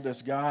know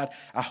this God.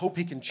 I hope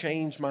he can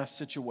change my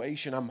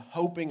situation. I'm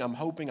hoping,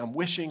 I'm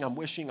wishing.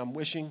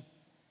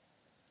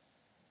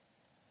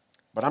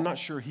 But I'm not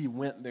sure he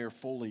went there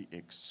fully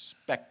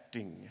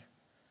expecting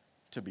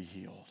to be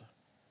healed.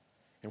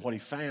 And what he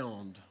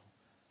found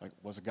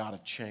was a God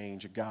of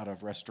change, a God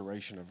of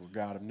restoration, a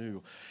God of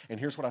new. And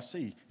here's what I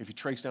see. If you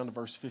trace down to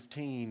verse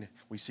 15,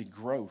 we see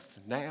growth.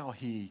 Now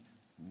he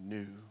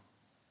knew.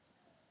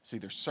 See,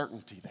 there's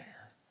certainty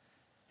there.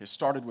 It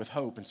started with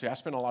hope. And see, I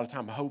spent a lot of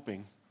time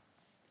hoping,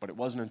 but it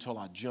wasn't until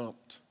I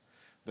jumped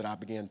that I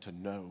began to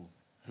know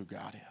who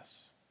God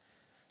is.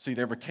 See,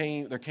 there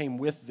came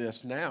with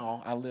this,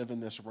 now I live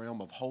in this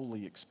realm of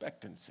holy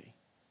expectancy.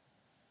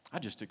 I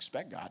just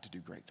expect God to do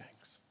great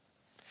things.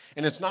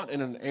 And it's not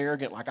in an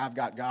arrogant, like I've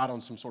got God on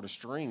some sort of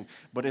string,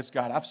 but it's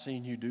God, I've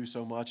seen you do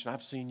so much, and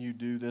I've seen you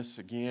do this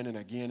again and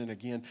again and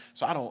again.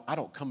 So I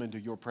don't come into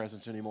your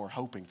presence anymore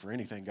hoping for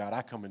anything, God.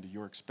 I come into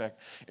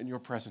your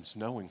presence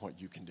knowing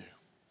what you can do.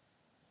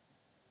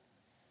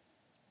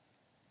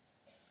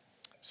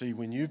 See,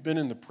 when you've been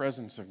in the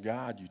presence of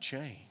God, you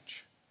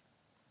change.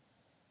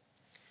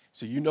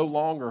 So you no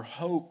longer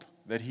hope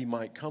that he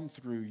might come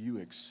through, you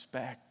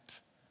expect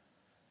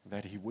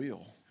that he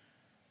will.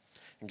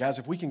 And guys,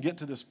 if we can get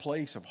to this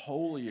place of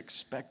holy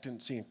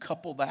expectancy and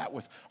couple that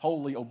with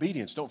holy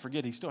obedience, don't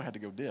forget he still had to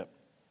go dip.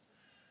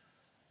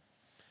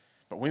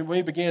 But when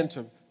we began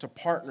to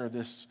partner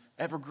this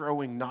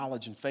ever-growing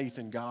knowledge and faith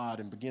in God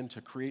and begin to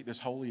create this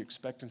holy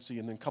expectancy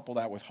and then couple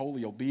that with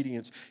holy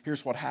obedience,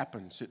 here's what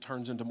happens. It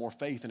turns into more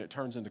faith and it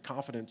turns into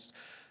confidence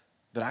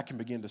that I can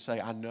begin to say,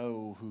 I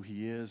know who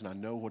he is and I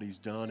know what he's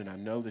done and I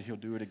know that he'll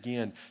do it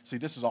again. See,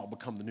 this has all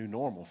become the new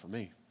normal for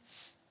me.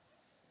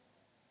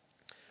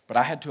 But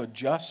I had to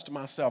adjust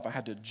myself. I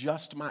had to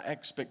adjust my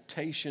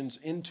expectations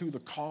into the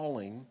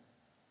calling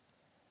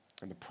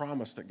and the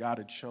promise that God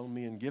had shown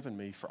me and given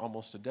me for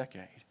almost a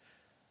decade.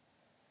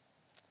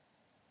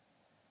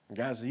 And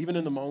guys, even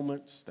in the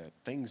moments that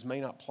things may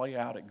not play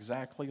out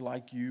exactly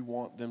like you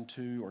want them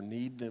to or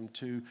need them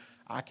to,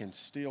 I can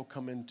still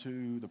come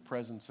into the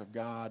presence of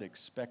God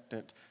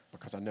expectant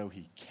because I know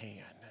he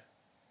can.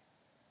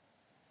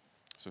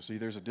 So see,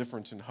 there's a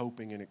difference in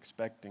hoping and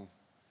expecting.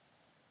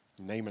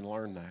 Naaman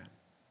learned that.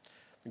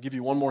 I'll give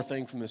you one more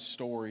thing from this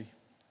story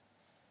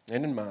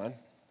and in mine.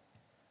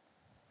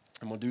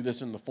 I'm going to do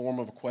this in the form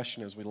of a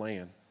question as we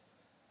land.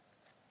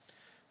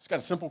 It's got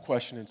a simple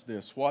question. It's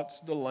this: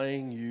 what's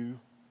delaying you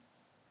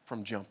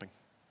from jumping?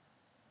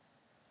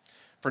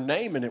 For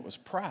Naaman, it was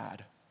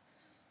pride.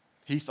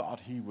 He thought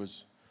he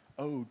was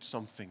owed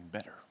something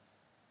better.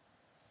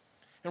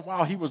 And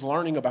while he was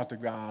learning about the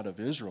God of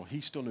Israel, he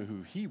still knew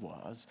who he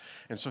was.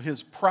 And so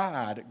his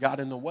pride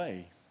got in the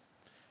way.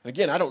 And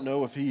again, I don't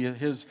know if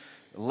his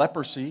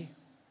leprosy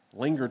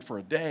lingered for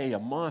a day, a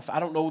month. I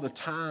don't know the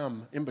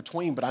time in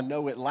between, but I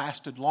know it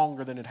lasted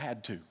longer than it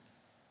had to.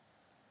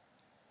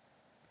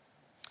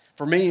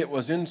 For me, it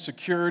was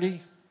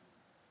insecurity,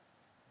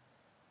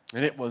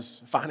 and it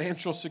was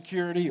financial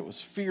security, it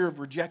was fear of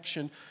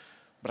rejection,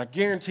 but I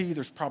guarantee you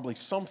there's probably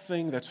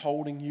something that's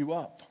holding you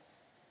up.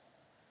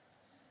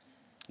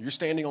 You're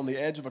standing on the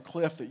edge of a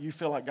cliff that you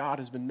feel like God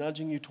has been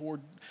nudging you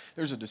toward.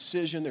 There's a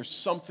decision. There's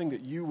something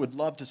that you would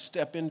love to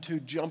step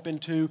into, jump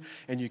into,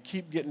 and you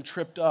keep getting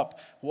tripped up.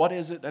 What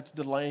is it that's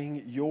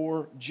delaying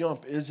your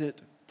jump? Is it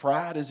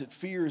pride? Is it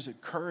fear? Is it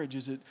courage?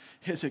 Is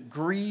it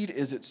greed?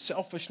 Is it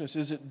selfishness?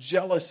 Is it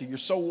jealousy? You're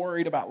so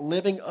worried about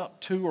living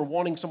up to or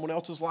wanting someone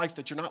else's life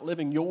that you're not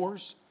living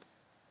yours?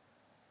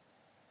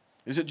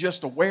 Is it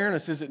just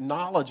awareness? Is it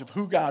knowledge of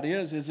who God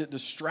is? Is it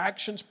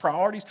distractions,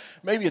 priorities?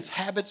 Maybe it's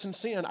habits and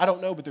sin. I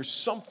don't know, but there's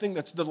something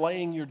that's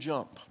delaying your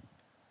jump.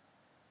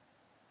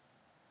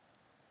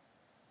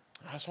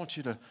 I just want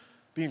you to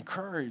be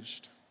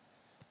encouraged,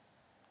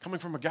 coming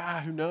from a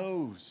guy who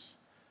knows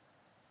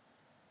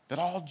that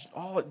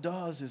all it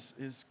does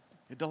is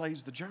it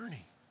delays the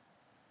journey.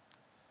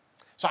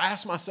 So I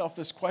asked myself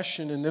this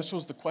question, and this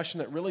was the question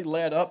that really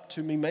led up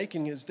to me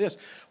making is this: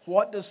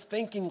 what does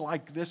thinking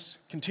like this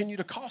continue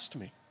to cost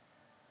me?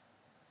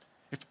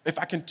 If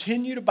I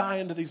continue to buy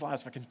into these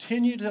lies, if I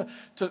continue to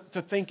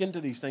think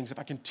into these things, if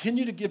I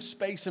continue to give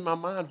space in my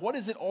mind, what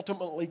is it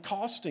ultimately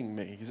costing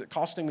me? Is it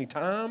costing me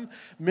time,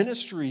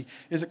 ministry?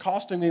 Is it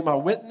costing me my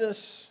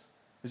witness?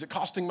 Is it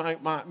costing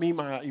me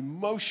my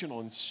emotional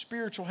and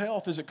spiritual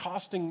health? Is it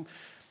costing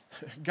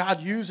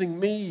God using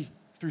me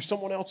through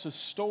someone else's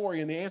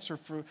story? And the answer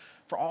for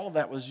all of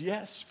that was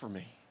yes for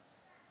me.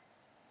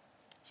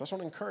 So I just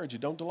want to encourage you,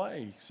 don't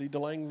delay. See,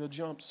 delaying the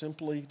jump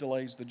simply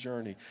delays the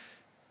journey.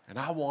 And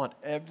I want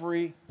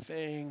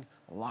everything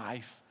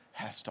life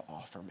has to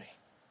offer me.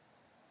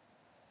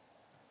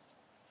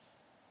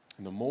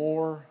 And the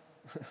more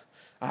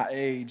I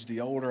age,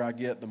 the older I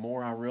get, the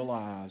more I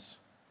realize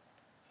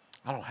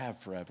I don't have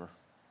forever.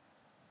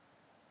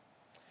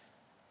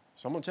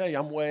 So I'm going to tell you,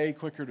 I'm way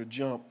quicker to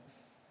jump.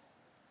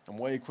 I'm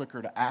way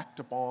quicker to act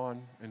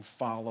upon and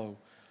follow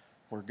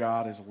where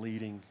God is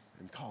leading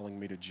and calling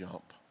me to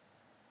jump.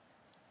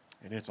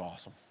 And it's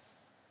awesome.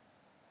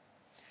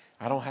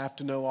 I don't have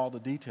to know all the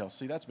details.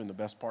 See, that's been the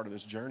best part of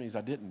this journey is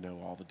I didn't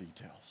know all the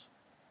details.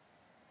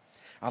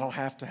 I don't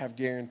have to have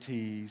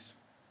guarantees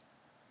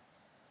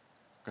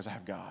because I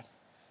have God.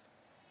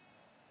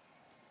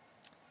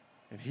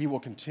 And He will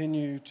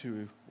continue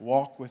to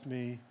walk with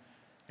me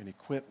and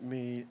equip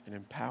me and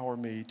empower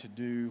me to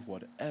do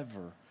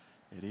whatever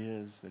it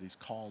is that He's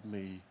called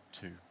me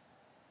to.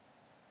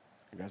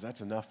 And guys,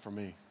 that's enough for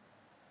me.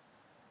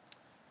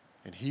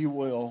 And He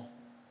will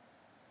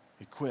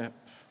equip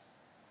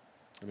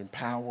and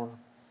empower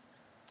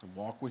and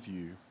walk with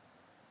you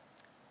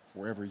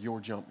wherever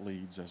your jump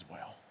leads as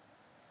well.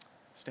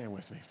 Stand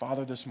with me.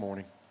 Father, this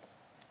morning,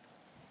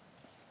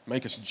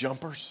 make us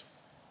jumpers.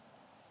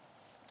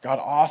 God,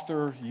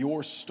 author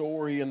your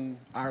story in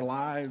our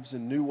lives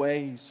in new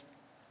ways.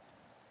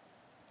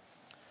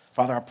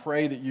 Father, I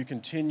pray that you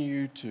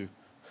continue to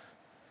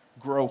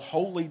grow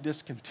holy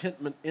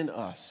discontentment in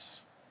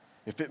us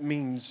if it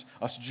means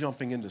us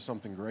jumping into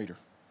something greater.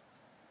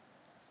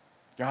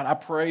 God, I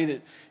pray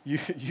that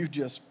you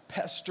just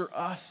pester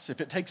us if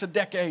it takes a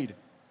decade.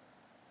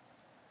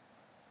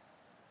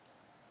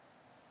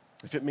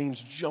 If it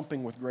means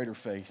jumping with greater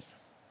faith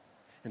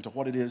into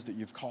what it is that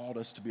you've called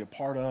us to be a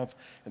part of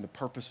and the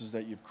purposes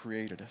that you've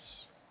created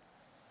us.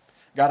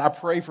 God, I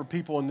pray for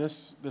people in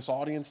this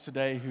audience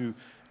today who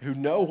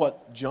know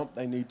what jump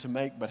they need to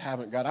make but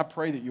haven't. God, I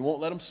pray that you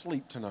won't let them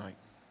sleep tonight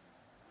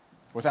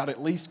without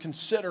at least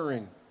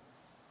considering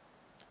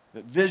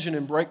that vision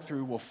and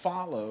breakthrough will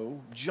follow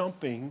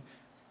jumping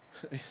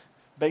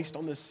based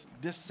on this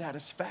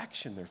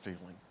dissatisfaction they're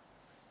feeling.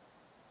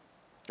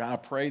 God, I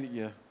pray that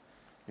you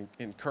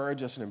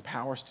encourage us and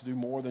empower us to do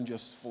more than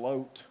just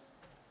float.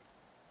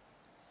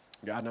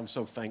 God, and I'm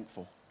so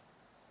thankful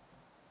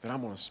that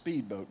I'm on a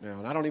speedboat now,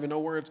 and I don't even know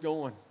where it's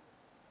going,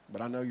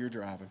 but I know you're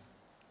driving.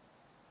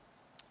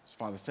 So,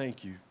 Father,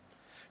 thank you.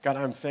 God,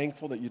 I'm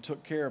thankful that you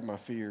took care of my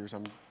fears.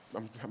 I'm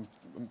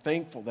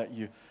thankful that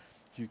you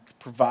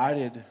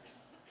provided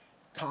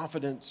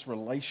confidence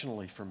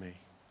relationally for me.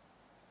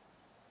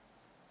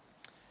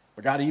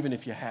 But God, even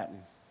if you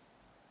hadn't,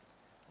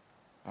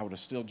 I would have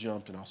still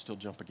jumped and I'll still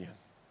jump again.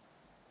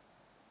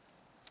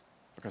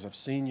 Because I've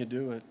seen you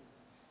do it.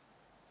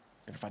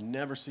 And if I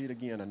never see it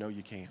again, I know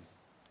you can.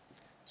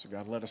 So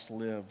God, let us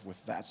live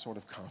with that sort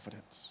of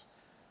confidence.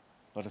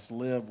 Let us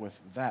live with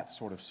that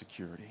sort of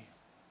security.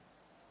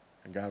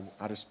 And God,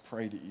 I just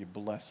pray that you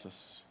bless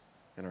us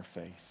in our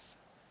faith.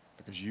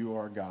 Because you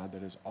are a God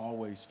that is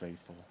always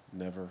faithful,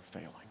 never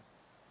failing.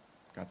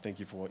 God, thank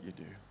you for what you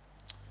do.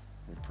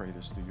 We pray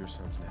this through your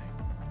Son's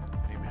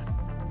name. Amen.